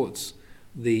supports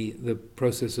the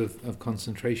process of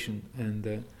concentration,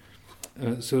 and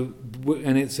it's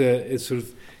sort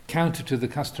of counter to the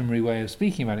customary way of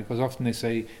speaking about it, because often they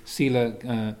say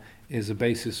sila is a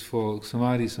basis for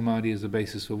samadhi, samadhi is a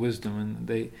basis for wisdom, and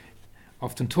they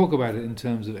often talk about it in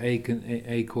terms of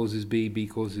A causes B, B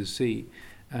causes C.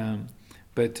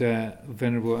 But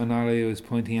Venerable Analayo is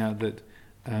pointing out that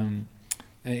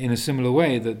in a similar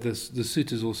way that the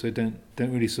suttas also don't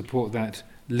really support that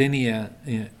linear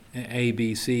A,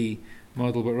 B, C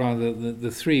model, but rather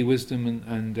the 3, wisdom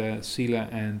and sila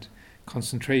and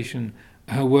concentration,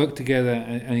 work together,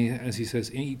 and as he says,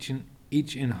 each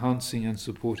enhancing and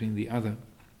supporting the other.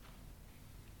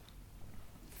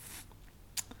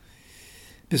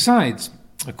 Besides,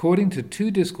 according to 2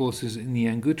 discourses in the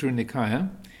Anguttara Nikaya,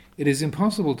 it is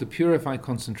impossible to purify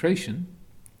concentration,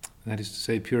 that is to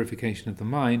say purification of the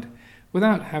mind,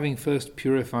 without having first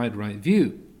purified right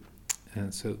view,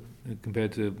 and so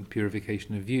compared to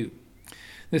purification of view.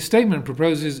 This statement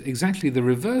proposes exactly the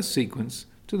reverse sequence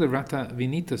to the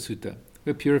Rattavinita Sutta,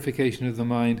 where purification of the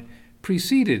mind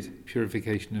preceded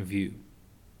purification of view.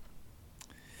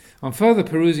 On further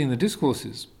perusing the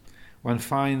discourses, one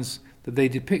finds that they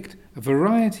depict a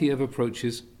variety of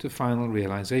approaches to final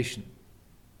realization.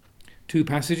 2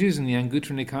 passages in the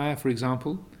Anguttara Nikaya, for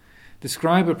example,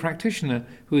 describe a practitioner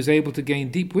who is able to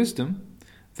gain deep wisdom,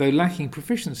 though lacking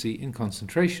proficiency in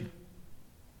concentration.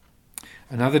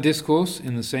 Another discourse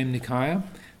in the same Nikaya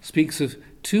speaks of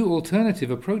two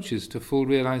alternative approaches to full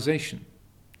realization: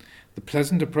 the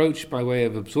pleasant approach by way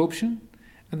of absorption,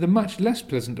 and the much less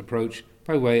pleasant approach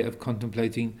by way of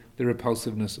contemplating the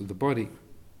repulsiveness of the body.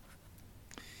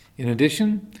 In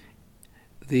addition,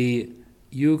 the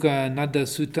Yogananda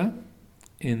Sutta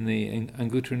in the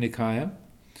Anguttara Nikaya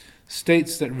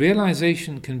states that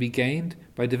realization can be gained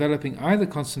by developing either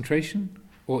concentration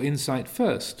or insight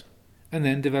first, and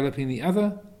then developing the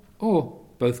other, or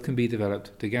both can be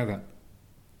developed together.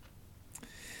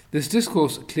 This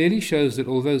discourse clearly shows that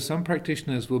although some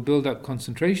practitioners will build up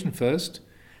concentration first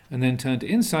and then turn to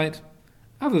insight,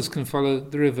 others can follow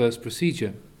the reverse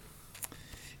procedure.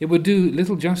 It would do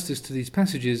little justice to these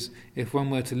passages if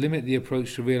one were to limit the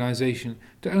approach to realization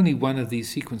to only one of these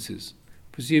sequences,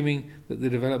 presuming that the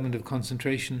development of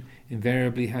concentration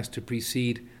invariably has to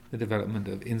precede the development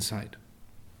of insight.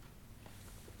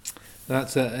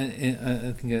 That's,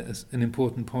 I think, an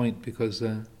important point, because,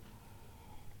 as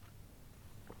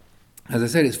I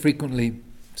said, it's frequently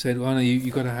said, well, no,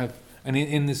 you've got to have, and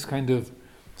in this kind of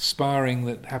sparring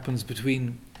that happens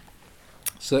between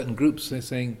certain groups, they're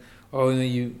saying, oh,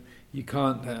 you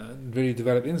can't really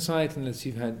develop insight unless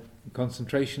you've had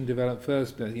concentration develop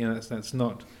first. But that's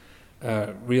not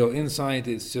real insight.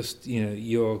 It's just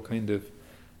your kind of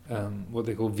what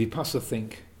they call vipassana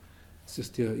think. It's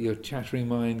just your chattering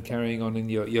mind carrying on, and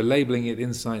you're labeling it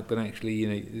insight, but actually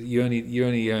you're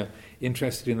only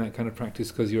interested in that kind of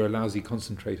practice because you're a lousy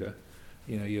concentrator.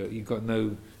 You've got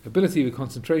no ability with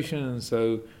concentration, and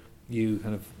so you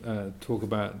kind of talk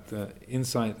about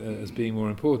insight as being more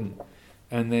important.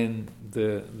 And then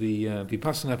the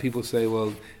Vipassana people say,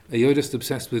 well, you're just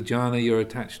obsessed with jhana, you're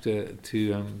attached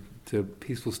to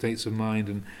peaceful states of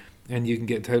mind, and you can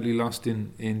get totally lost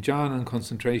in jhana and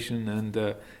concentration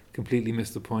and completely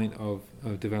miss the point of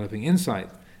developing insight.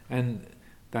 And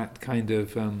that kind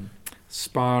of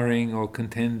sparring or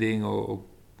contending or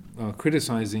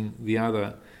criticizing the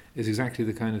other is exactly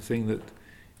the kind of thing that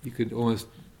you could almost,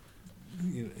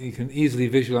 you can easily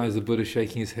visualize the Buddha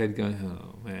shaking his head going,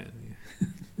 oh man,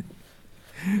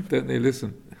 don't they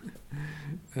listen?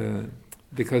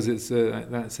 Because it's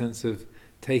that sense of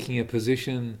taking a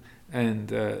position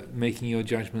and making your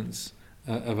judgments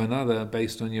of another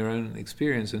based on your own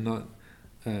experience, and not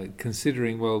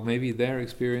considering, well, maybe their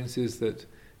experience is that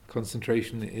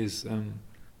concentration is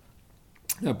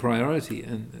a priority,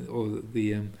 and or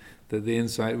that the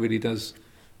insight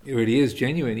really is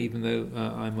genuine, even though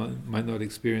I might not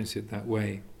experience it that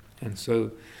way. And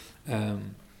so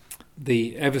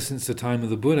ever since the time of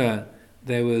the Buddha,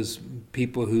 there was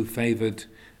people who favoured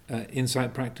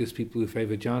insight practice, people who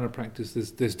favoured jhana practice.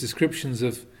 There's descriptions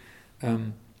of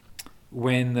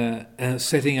when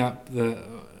setting up the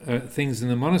things in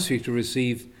the monastery to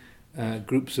receive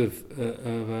groups of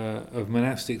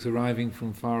monastics arriving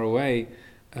from far away.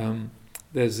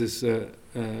 There's this a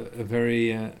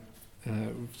very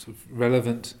sort of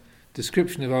relevant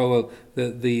description of the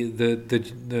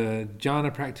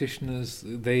jhana practitioners,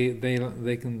 they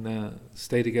can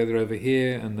stay together over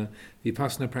here, and the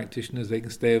vipassana practitioners, they can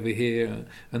stay over here,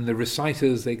 and the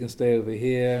reciters, they can stay over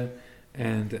here,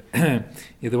 and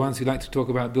the ones who like to talk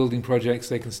about building projects,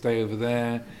 they can stay over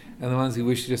there, and the ones who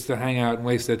wish just to hang out and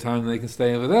waste their time, they can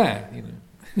stay over there.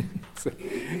 So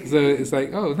it's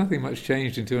like, oh, nothing much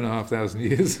changed in 2,500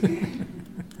 years.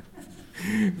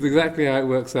 It's exactly how it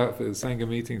works out for the Sangha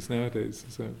meetings nowadays.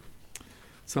 So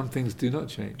some things do not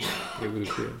change, it would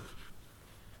appear.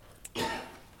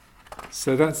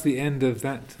 So that's the end of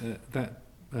that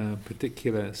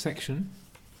particular section.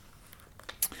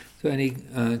 So any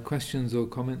questions or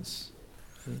comments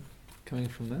coming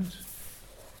from that?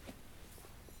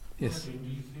 Yes. Do you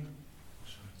think?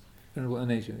 Venerable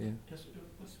Anasia, yeah. Just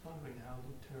was wondering how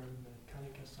the term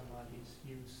Kanika Samadhi is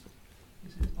used.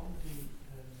 Is it only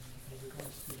in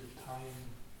regards to the time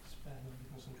span of the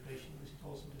concentration, or is it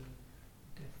also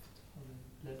the depth or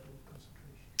the level of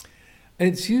concentration?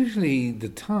 It's usually the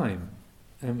time.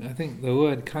 I think the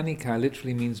word Kanika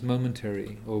literally means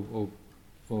momentary or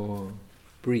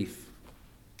brief.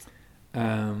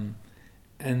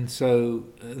 And so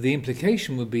the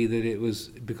implication would be that it was,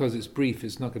 because it's brief,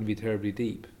 it's not going to be terribly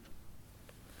deep.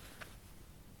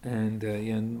 And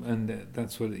and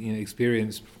that's what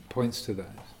experience points to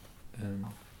that.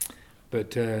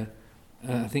 But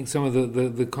I think some of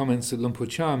the comments that Luang Por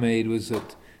Chah made was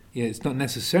that it's not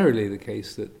necessarily the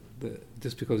case that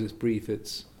just because it's brief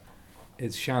it's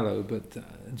shallow, but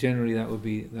generally that would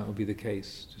be the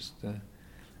case. Just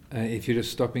if you're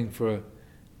just stopping for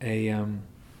a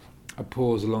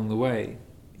pause along the way,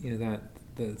 that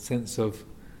the sense of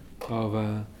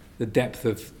the depth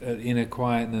of inner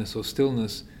quietness or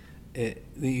stillness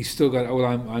you still got, oh, well,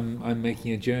 I'm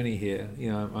making a journey here.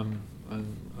 You know,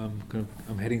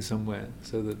 I'm heading somewhere.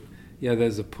 So that, yeah,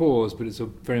 there's a pause, but it's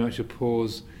very much a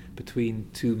pause between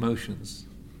two motions.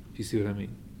 If you see what I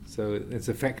mean. So it's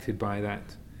affected by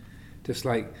that. Just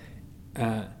like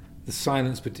the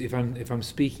silence, but if I'm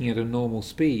speaking at a normal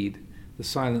speed, the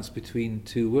silence between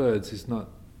two words is not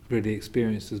really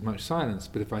experienced as much silence.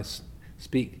 But if I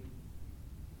speak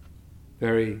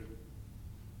very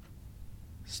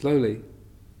slowly,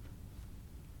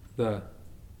 the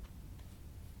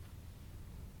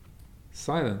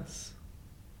silence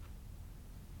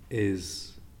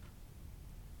is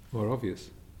more obvious.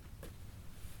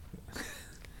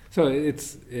 So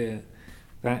it's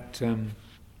that.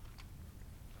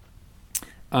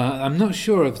 I'm not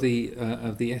sure of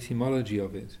the etymology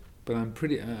of it, but I'm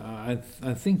pretty. I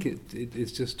think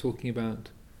it's just talking about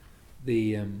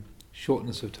the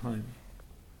shortness of time.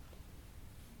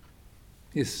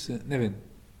 Yes, Nevin.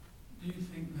 Do you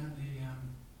think that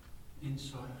the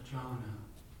insight of jhana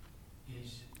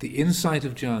is The insight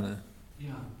of jhana.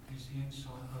 Yeah, is the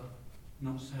insight of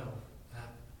not self,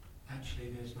 that actually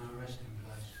there's no resting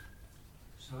place.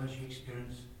 So as you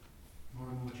experience more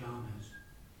and more jhanas,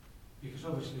 because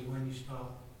obviously when you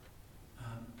start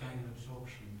gaining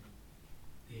absorption,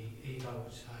 the ego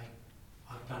would say,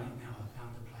 I've done it now, I've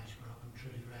found a place where I can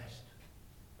truly rest.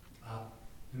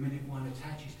 The minute one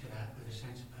attaches to that with a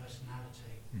sense of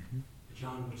personality, the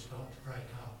jhana would start to break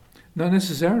up. Not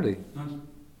necessarily.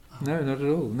 No, not at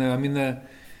all. No, I mean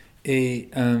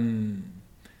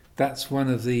that's one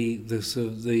of the sort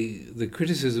of the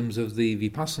criticisms of the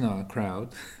Vipassana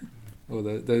crowd, or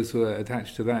those who are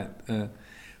attached to that,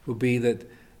 would be that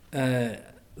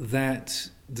that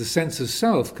the sense of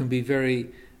self can be very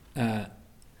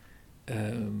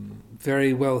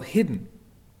very well hidden.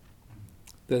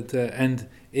 That and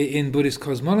in Buddhist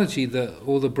cosmology,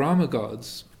 all the Brahma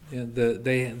gods,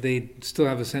 they still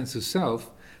have a sense of self,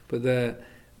 but the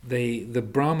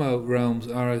Brahma realms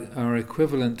are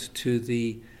equivalent to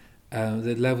the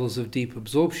levels of deep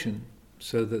absorption,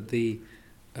 so that they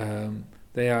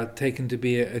are taken to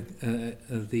be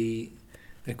the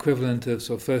equivalent of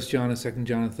first jhana, second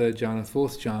jhana, third jhana,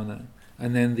 fourth jhana,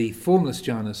 and then the formless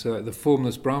jhana, so like the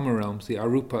formless Brahma realms, the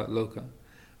arupa loka,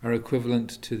 are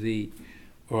equivalent to the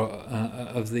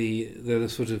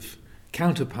sort of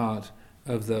counterpart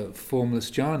of the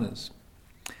formless jhanas.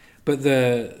 But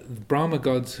the Brahma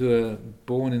gods who are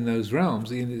born in those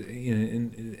realms,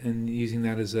 and using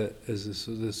that as a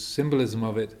sort of symbolism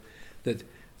of it, that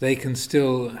they can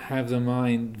still have the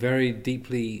mind very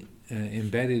deeply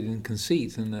embedded in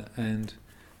conceit and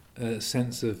a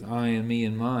sense of I and me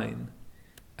and mine,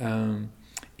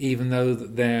 even though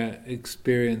their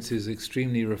experience is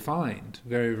extremely refined,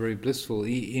 very, very blissful,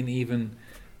 even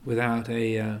without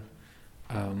a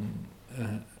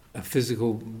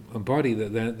physical body,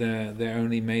 that they're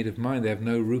only made of mind. They have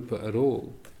no rupa at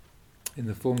all in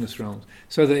the formless realms.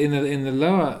 So that in the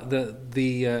lower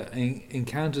the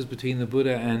encounters between the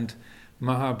Buddha and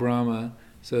Mahabrahma,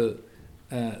 so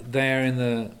they are in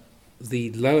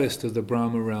the lowest of the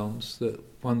Brahma realms, the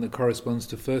one that corresponds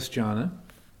to first jhana.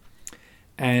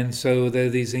 And so there are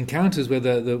these encounters where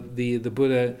the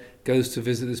Buddha goes to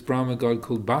visit this Brahma god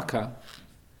called Baka,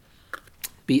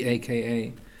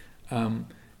 Baka,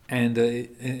 and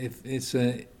this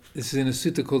is in a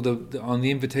sutta called On the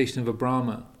Invitation of a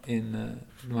Brahma in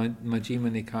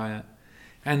Majjhima Nikaya.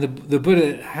 And the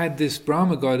Buddha had this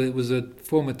Brahma god. It was a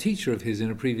former teacher of his in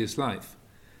a previous life.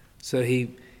 So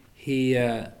he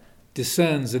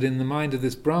discerns that in the mind of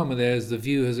this Brahma the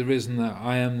view has arisen that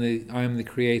I am the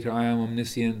creator, I am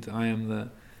omniscient, I am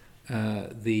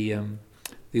the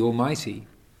Almighty.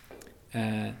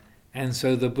 And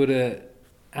so the Buddha,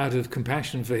 out of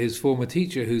compassion for his former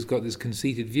teacher who's got this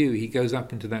conceited view, he goes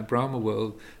up into that Brahma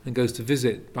world and goes to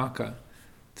visit Baka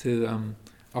to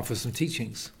offer some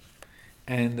teachings.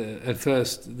 And at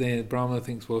first the Brahma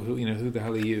thinks, well, who the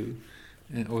hell are you?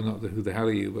 Or not who the hell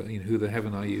are you, but who the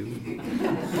heaven are you?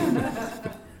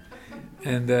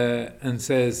 And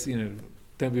says,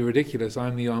 don't be ridiculous.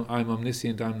 I'm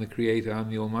omniscient. I'm the creator. I'm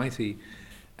the Almighty.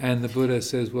 And the Buddha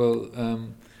says, well,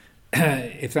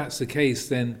 if that's the case,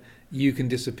 then you can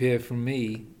disappear from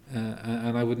me,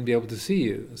 and I wouldn't be able to see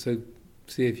you. So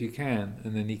see if you can.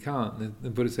 And then he can't. The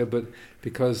Buddha said, but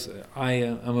because I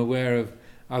am aware of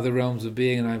other realms of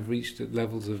being, and I've reached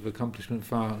levels of accomplishment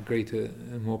far greater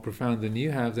and more profound than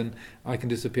you have, then I can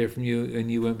disappear from you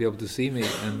and you won't be able to see me.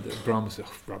 And Brahma says,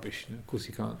 rubbish, of course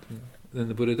you can't. And then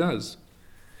the Buddha does.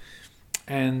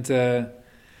 And then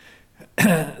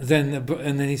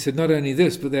he said, not only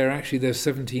this, but there's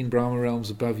 17 Brahma realms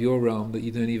above your realm that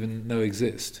you don't even know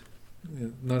exist.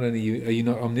 Not only are you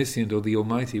not omniscient or the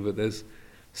Almighty, but there's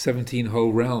 17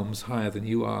 whole realms higher than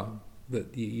you are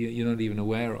that you're not even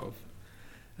aware of.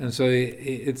 And so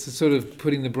it's a sort of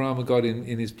putting the Brahma God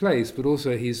in his place, but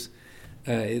also it's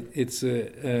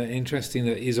interesting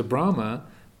that he's a Brahma,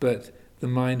 but the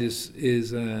mind is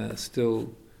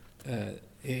still, so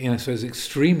it's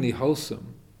extremely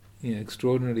wholesome,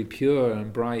 extraordinarily pure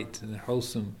and bright and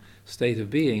wholesome state of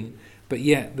being, but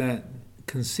yet that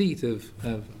conceit of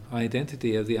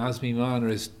identity of the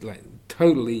Asmimana is like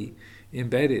totally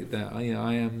embedded. That I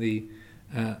am the,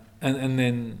 and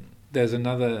then there's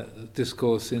another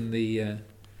discourse in the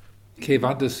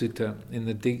Kevadda Sutta in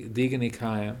the Digha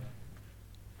Nikaya,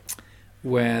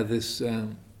 where this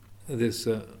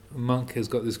monk has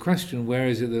got this question: where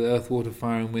is it that earth, water,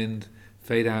 fire, and wind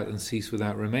fade out and cease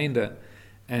without remainder?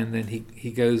 And then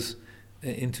he goes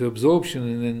into absorption,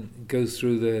 and then goes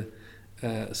through the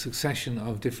succession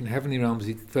of different heavenly realms.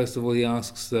 First of all, he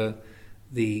asks the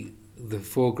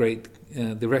four great,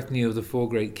 the retinue of the four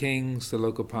great kings, the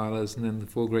Lokapalas, and then the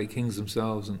four great kings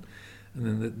themselves, and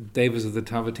then the devas of the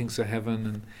Tavatimsa heaven,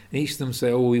 and each of them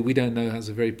say, "Oh, we don't know. That's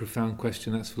a very profound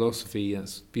question. That's philosophy.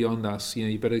 That's beyond us.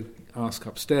 You better ask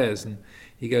upstairs." And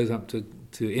he goes up to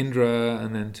Indra,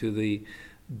 and then to the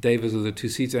devas of the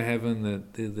Tusita heaven,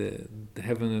 the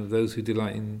heaven of those who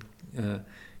delight in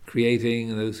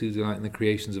creating, and those who delight in the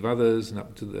creations of others, and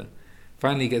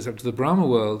finally he gets up to the Brahma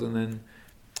world, and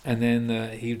then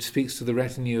he speaks to the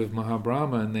retinue of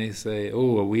Mahabrahma, and they say,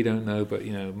 "Oh, well, we don't know, but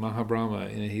Mahabrahma,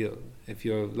 if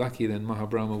you're lucky, then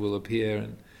Mahabrahma will appear,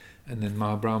 and then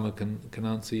Mahabrahma can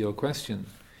answer your question."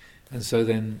 And so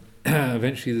then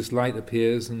eventually this light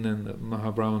appears, and then the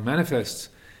Mahabrahma manifests,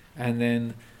 and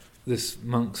then this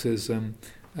monk says,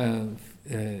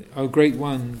 "Oh, great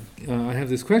one, I have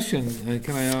this question.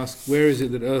 Can I ask, where is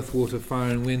it that earth, water,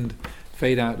 fire, and wind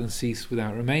fade out and cease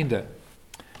without remainder?"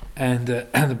 And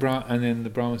then the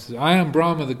Brahma says, "I am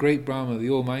Brahma, the great Brahma, the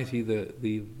Almighty,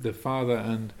 the Father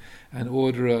and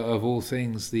Orderer of all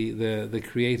things, the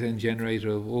Creator and Generator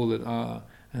of all that are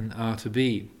and are to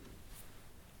be."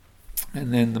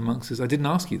 And then the monk says, "I didn't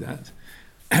ask you that,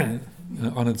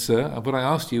 honoured sir. What I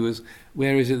asked you was,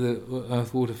 where is it that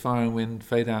earth, water, fire, and wind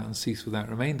fade out and cease without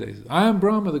remainder?" He says, "I am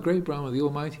Brahma, the great Brahma, the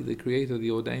Almighty, the Creator, the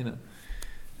Ordainer."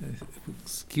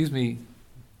 Excuse me,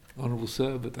 honourable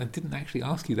sir, but I didn't actually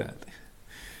ask you that.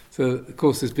 So, of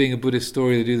course, this being a Buddhist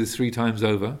story, they do this 3 times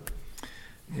over.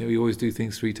 We always do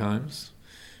things 3 times.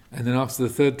 And then after the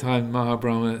 3rd time,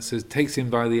 Mahabrahma takes him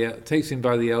by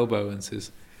the elbow and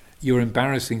says, "You're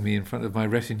embarrassing me in front of my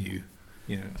retinue.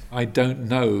 I don't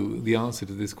know the answer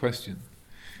to this question."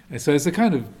 And so it's a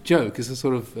kind of joke. It's a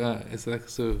sort of a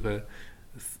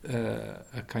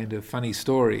kind of funny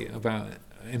story about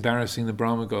embarrassing the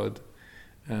Brahma God.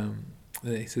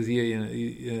 He says,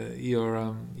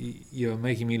 "You're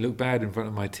making me look bad in front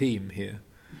of my team here.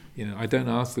 I don't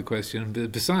ask the question.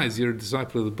 But besides, you're a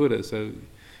disciple of the Buddha, so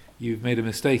you've made a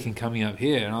mistake in coming up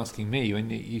here and asking me. When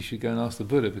you should go and ask the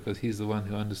Buddha, because he's the one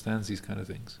who understands these kind of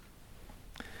things."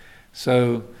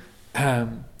 So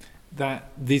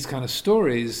that these kind of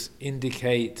stories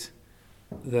indicate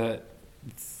that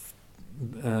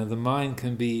the mind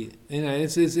can be,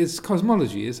 it's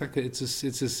cosmology. It's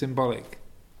a symbolic.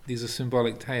 These are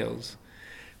symbolic tales,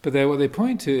 but what they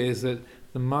point to is that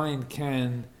the mind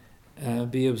can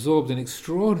be absorbed in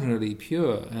extraordinarily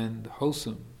pure and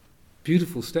wholesome,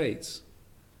 beautiful states,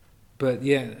 but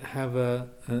yet have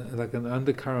like an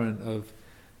undercurrent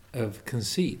of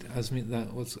conceit,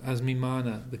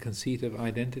 asmimana, the conceit of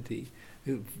identity,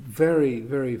 very,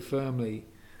 very firmly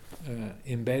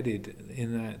embedded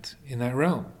in that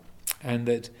realm, and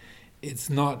that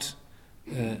it's not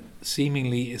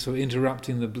seemingly sort of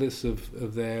interrupting the bliss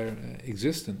of their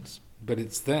existence, but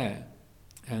it's there.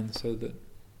 And so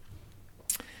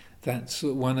that's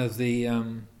one of the I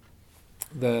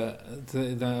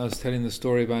was telling the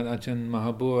story about Ajahn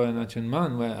Mahabua and Ajahn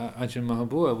Mun, where Ajahn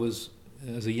Mahabua was,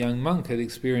 as a young monk, had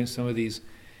experienced some of these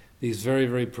very,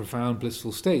 very profound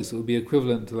blissful states that would be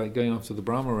equivalent to like going off to the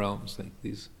Brahma realms, like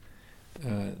these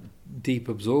deep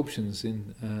absorptions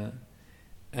in,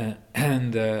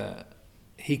 and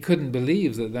he couldn't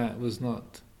believe that was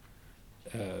not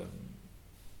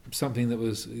something that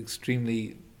was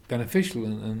extremely beneficial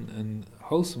and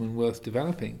wholesome and worth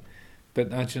developing.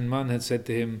 But Ajahn Mun had said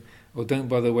to him, "Well, don't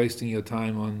bother wasting your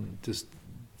time on just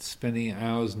spending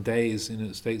hours and days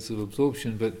in states of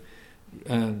absorption, but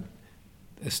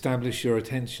establish your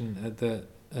attention at the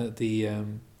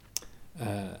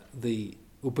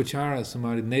upachara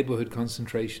samadhi, neighborhood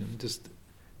concentration, just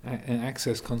an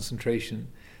access concentration.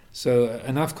 So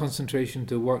enough concentration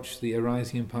to watch the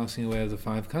arising and passing away of the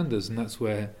 5 khandhas, and that's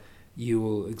where you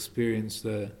will experience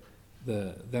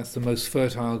that's the most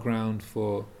fertile ground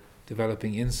for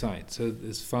developing insight. So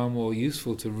it's far more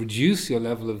useful to reduce your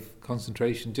level of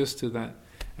concentration just to that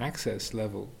access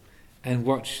level and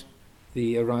watch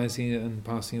the arising and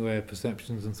passing away of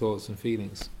perceptions and thoughts and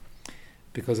feelings,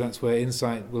 because that's where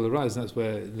insight will arise. That's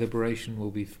where liberation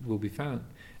will be found.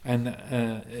 And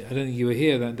I don't think you were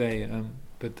here that day,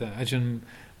 but Ajahn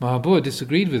Mahabua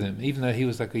disagreed with him, even though he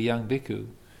was like a young bhikkhu.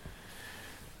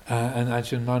 And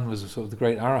Ajahn Mun was sort of the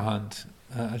great arahant.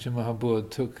 Ajahn Mahabua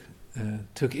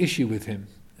took issue with him,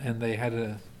 and they had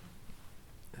a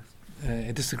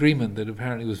disagreement that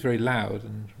apparently was very loud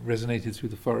and resonated through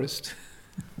the forest.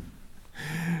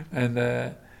 And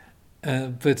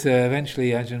but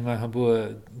eventually Ajahn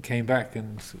Mahabua came back,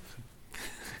 and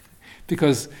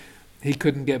because he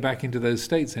couldn't get back into those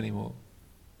states anymore,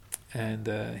 and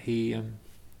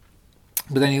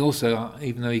but then he also,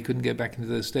 even though he couldn't get back into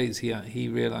those states, he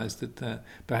realized that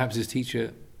perhaps his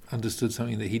teacher understood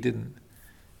something that he didn't,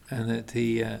 and that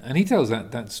he tells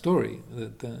that story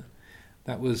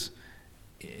that was.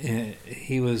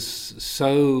 He was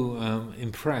so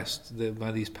impressed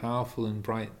by these powerful and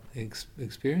bright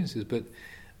experiences. But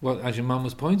what Ajahn Mun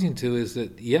was pointing to is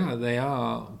that, they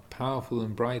are powerful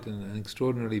and bright and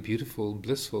extraordinarily beautiful and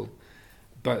blissful,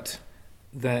 but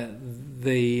that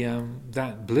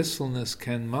blissfulness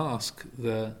can mask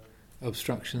the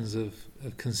obstructions of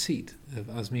conceit, of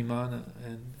asmimana,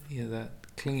 and that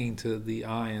clinging to the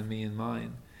I and me and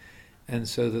mine. And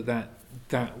so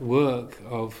that work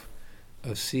of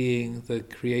seeing the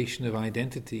creation of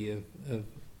identity, of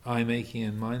I-making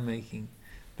and mind-making,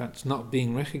 that's not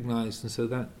being recognized. And so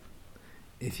that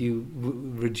if you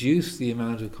reduce the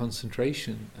amount of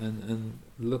concentration and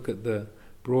look at the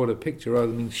broader picture, rather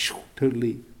than being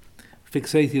totally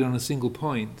fixated on a single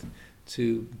point,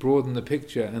 to broaden the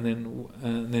picture and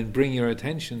then bring your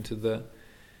attention to the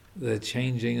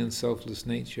changing and selfless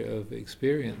nature of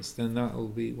experience, then that will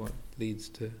be what leads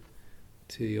to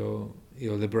your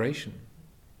liberation.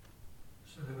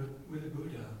 So with the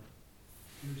Buddha,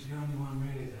 he was the only one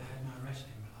really that had no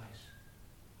resting place.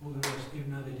 All the rest,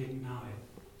 even though they didn't know it,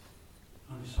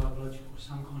 on a psychological,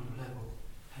 some kind of level,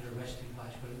 had a resting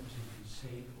place, whether it was in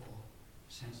conceit or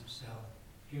sense of self.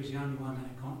 He was the only one that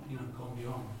had gone beyond.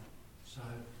 So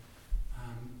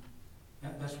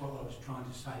that's what I was trying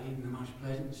to say. Even the most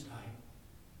pleasant state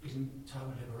isn't total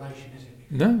liberation, is it?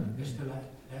 Because No. there's still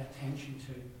that tension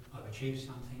to I've achieved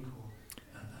something, or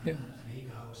an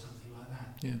ego or something like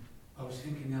that. Yeah. I was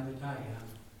thinking the other day,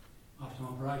 after my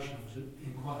operation, I was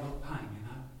in quite a lot of pain,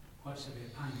 quite severe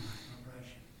pain after my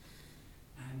operation.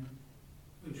 And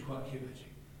it was quite acute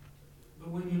actually. But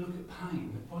when you look at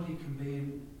pain, the body can be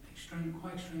in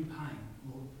quite extreme pain,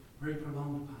 or very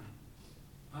prolonged pain.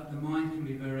 But the mind can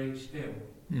be very still.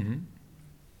 Mm-hmm.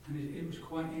 And it was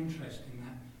quite interesting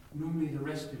that normally the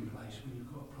resting place when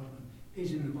you've got a problem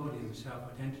is in the body and the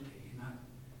self-identity,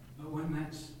 But when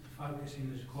that's focusing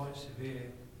is quite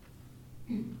severe,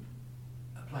 a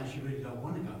place you really don't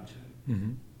want to go to,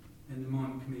 Mm-hmm. then the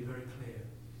mind can be very clear.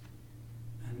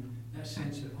 And that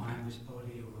sense of I am this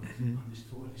body, or I'm this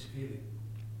thought, this feeling,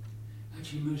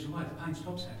 actually moves away. The pain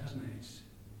stops that, doesn't it?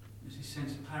 There's this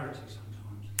sense of clarity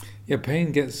sometimes. Yeah,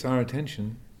 pain gets our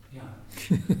attention. Yeah.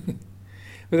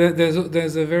 But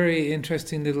there's a very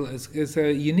interesting it's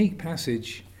a unique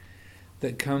passage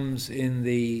that comes in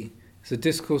it's a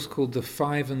discourse called the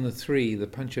 5 and the 3, the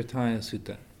Panchataya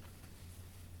Sutta.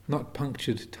 Not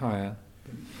punctured tire.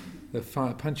 The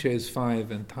pancha is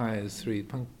 5 and taya is 3.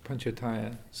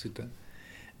 Panchataya Sutta.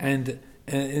 And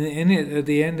in it, at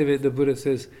the end of it, the Buddha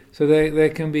says, so there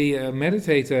can be a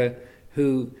meditator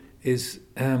who is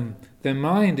their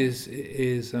mind is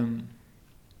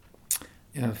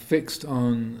fixed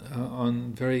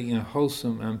on very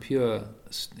wholesome and pure,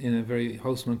 in a very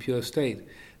wholesome and pure state.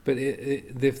 But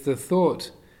if the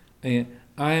thought, I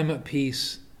am at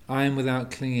peace, I am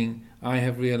without clinging, I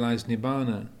have realized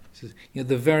Nibbana,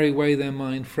 the very way their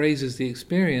mind phrases the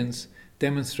experience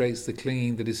demonstrates the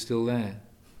clinging that is still there.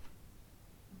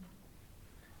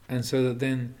 And so that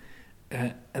then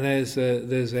there's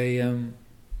a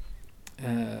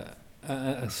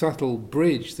subtle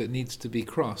bridge that needs to be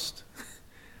crossed,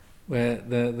 where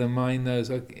the mind knows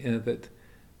that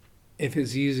if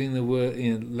it's using the word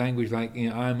language like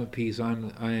I am at peace, I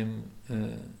am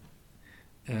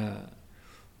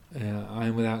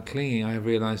without clinging, I have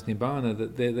realized Nibbana,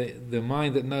 that the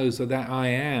mind that knows that I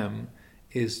am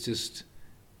is just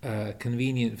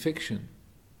convenient fiction,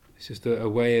 it's just a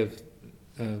way of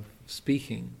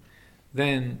speaking,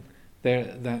 then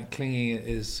that clinging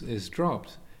is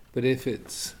dropped. But if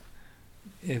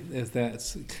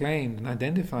that's claimed and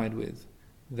identified with,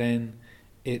 then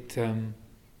it's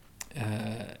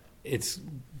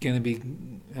going to be,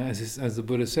 as the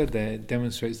Buddha said there, it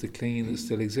demonstrates the clinging that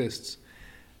still exists.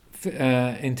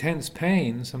 Intense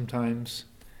pain sometimes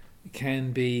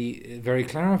can be very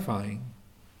clarifying,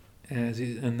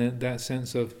 and that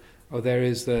sense of, there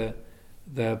is the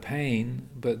pain,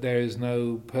 but there is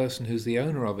no person who's the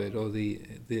owner of it, or the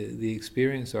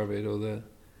experiencer of it, or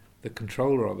the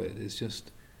controller of it. It's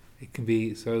just, it can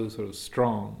be so sort of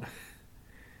strong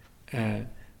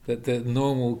that the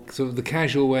normal, sort of the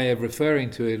casual way of referring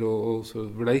to it or sort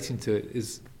of relating to it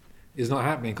is not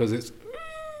happening, because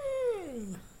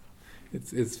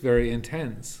it's very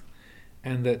intense,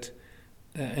 and that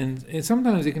and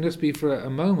sometimes it can just be for a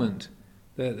moment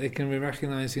that they can be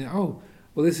recognizing, oh,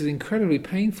 well, this is incredibly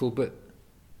painful, but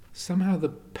somehow the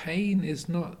pain is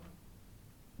not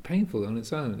painful on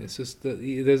its own. It's just that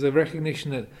there's a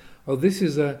recognition that, oh, this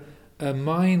is a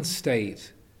mind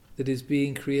state that is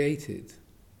being created.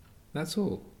 That's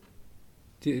all.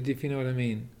 If you know what I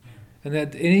mean.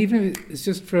 And even if it's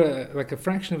just for like a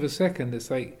fraction of a second, it's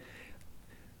like,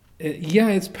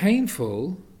 it's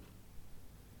painful,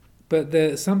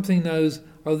 but something knows,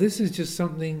 oh, this is just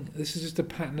a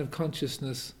pattern of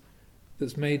consciousness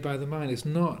that's made by the mind. It's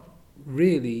not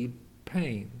really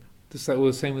pain. Just like we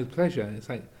were saying with pleasure. It's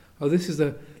like, oh, this is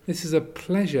a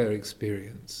pleasure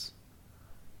experience.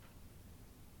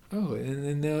 Oh,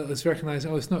 and it's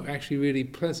recognizing, oh, it's not actually really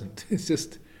pleasant. It's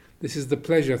just, this is the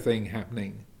pleasure thing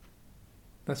happening.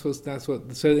 That's what.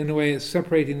 So in a way, it's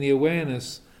separating the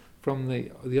awareness from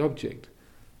the object.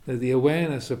 The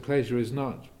awareness of pleasure is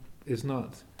not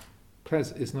pleasant.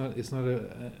 It's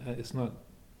not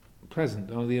pleasant.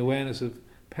 Or the awareness of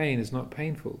pain is not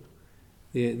painful.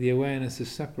 The awareness is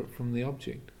separate from the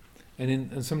object.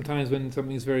 And sometimes when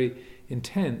something is very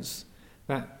intense,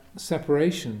 that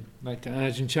separation, like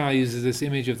Ajahn Chah uses this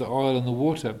image of the oil and the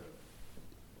water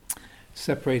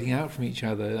separating out from each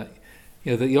other. That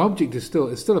the object is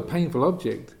still a painful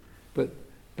object, but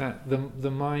that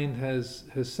the mind has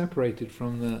separated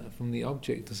from the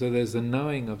object. So there's the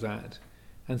knowing of that,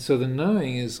 and so the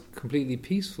knowing is completely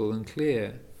peaceful and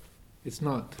clear. It's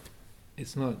not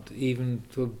even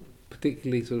sort of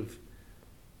particularly sort of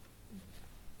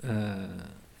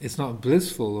it's not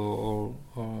blissful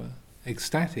or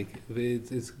ecstatic.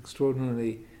 It's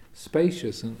extraordinarily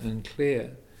spacious and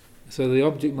clear. So the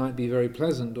object might be very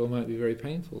pleasant or might be very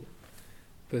painful,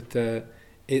 but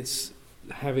it's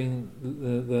having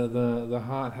the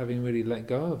heart having really let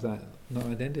go of that, not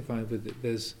identified with it.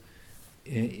 There's,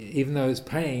 even though it's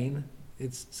pain,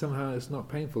 it's not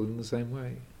painful in the same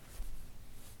way.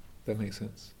 That makes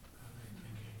sense.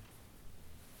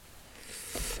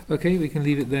 Okay, we can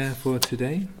leave it there for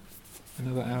today.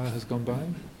 Another hour has gone by.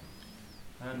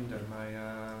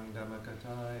 Andamayang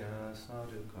Dhammakataya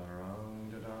Sadhukarang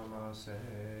Dadamase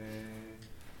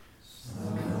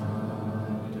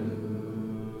Sadhu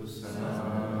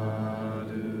Sadhu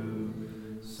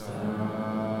Sadhu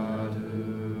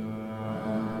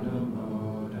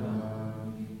Anumodami.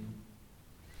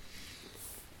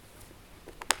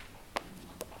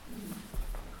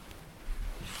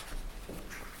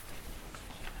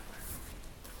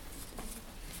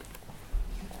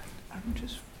 I'm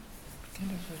just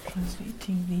kind of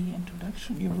translating the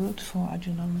introduction you wrote for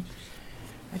Ajahn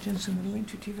Sumedho,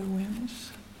 Intuitive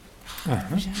Awareness.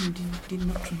 Jean did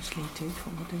not translate it for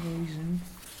whatever reason.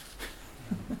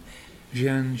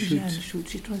 Jean Schutz.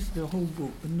 She translated the whole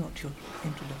book, but not your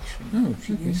introduction. Oh,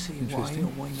 she didn't okay. say why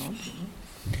or why not.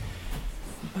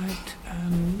 But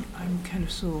I'm kind of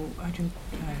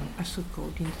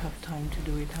Asuko didn't have time to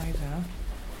do it either.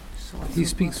 So He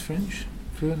speaks French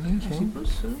fluently as I well?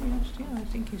 suppose so, yes. Yeah, I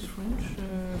think he's French,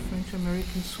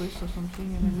 French-American, Swiss or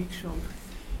something, and a mixture of.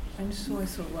 And so I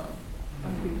thought, well, I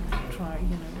will try,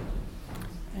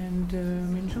 and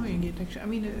I'm enjoying it actually. I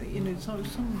mean,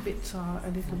 some bits are a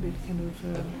little bit kind of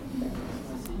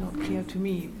not clear to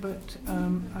me, but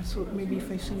I thought maybe if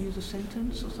I send you the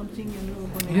sentence or something,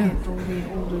 when I get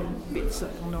all the bits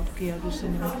that are not clear, just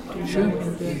send them to you. Sure. And,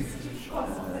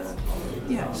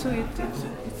 so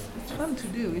it's fun to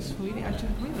do. It's really, I just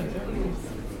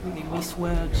really miss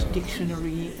words,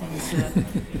 dictionary,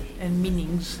 and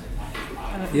meanings.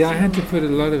 I had to put a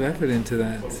lot of effort into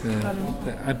that.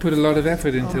 I put a lot of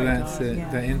effort into that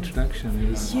introduction. It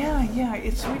was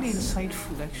it's really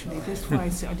insightful actually. That's why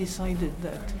I decided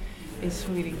that it's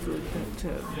really good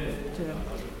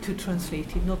to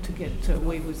translate it, not to get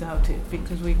away without it,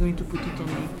 because we're going to put it on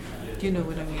the you know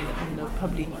what I mean, in the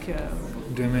public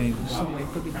Domain. somewhere,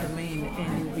 public domain,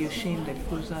 and you'll be ashamed that it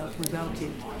goes out without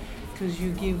it. Because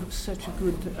you give such a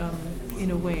good,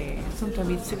 in a way, sometimes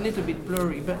it's a little bit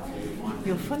blurry, but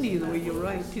you're funny the way you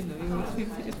write, you know,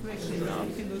 it makes me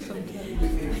laugh, you know,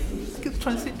 sometimes. Because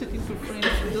translated into French,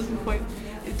 it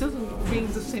doesn't bring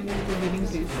the same level in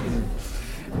English, you know.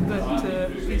 But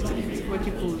it's what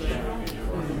you call,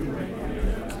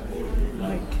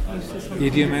 like, you say something.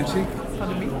 Idiomatic?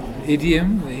 Pardon me?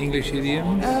 Idiom? The English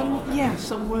idiom? Yeah,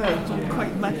 some words don't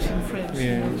quite match in French,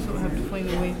 you know, so I have to find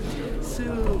a way.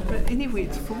 So, but anyway,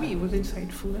 for me, it was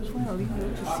insightful as well, you know,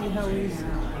 to see how he's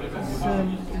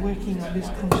working on this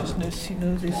consciousness, you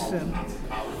know, this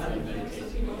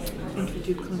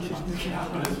intuitive consciousness. Yeah,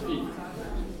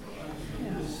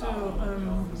 so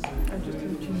I just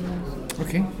let you know.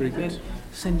 Okay, very good.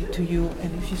 Send it to you,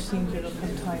 and if you think you don't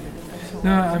have time, that's all.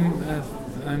 No,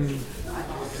 I'm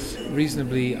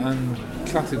reasonably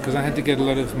uncluttered because I had to get a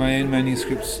lot of my own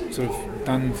manuscripts sort of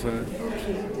done for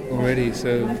already. So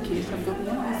in that case, I've got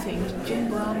one more thing. Jane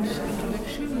Brown's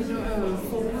introduction, you know,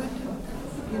 forward.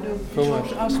 You know, Forward.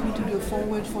 George asked me to do a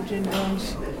forward for Jane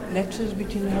Brown's letters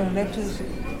between her letters.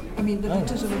 I mean, the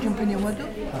letters of Giampagne Wado.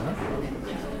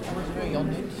 I was very on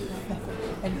it,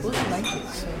 and both liked it.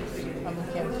 So I'm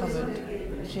okay. I'm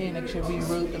covered. Jane actually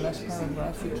rewrote the last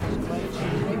paragraph, which was great. She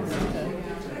was very good.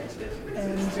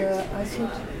 And I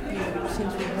thought, you know,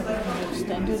 since we have a kind of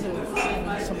standard of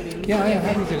having somebody... yeah, I'm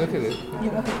happy to look at it.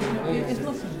 You're happy to look at it? It's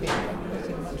nothing big,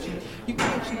 nothing much. You can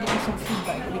actually give me some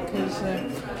feedback because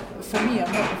for me,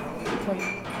 I'm not quite, you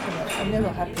know, I'm never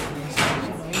happy with these things,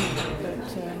 you know, anyway,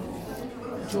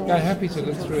 but George I'm happy to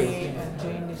look is through it. okay and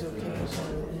Jane is okay, so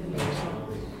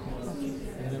okay.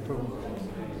 No problem.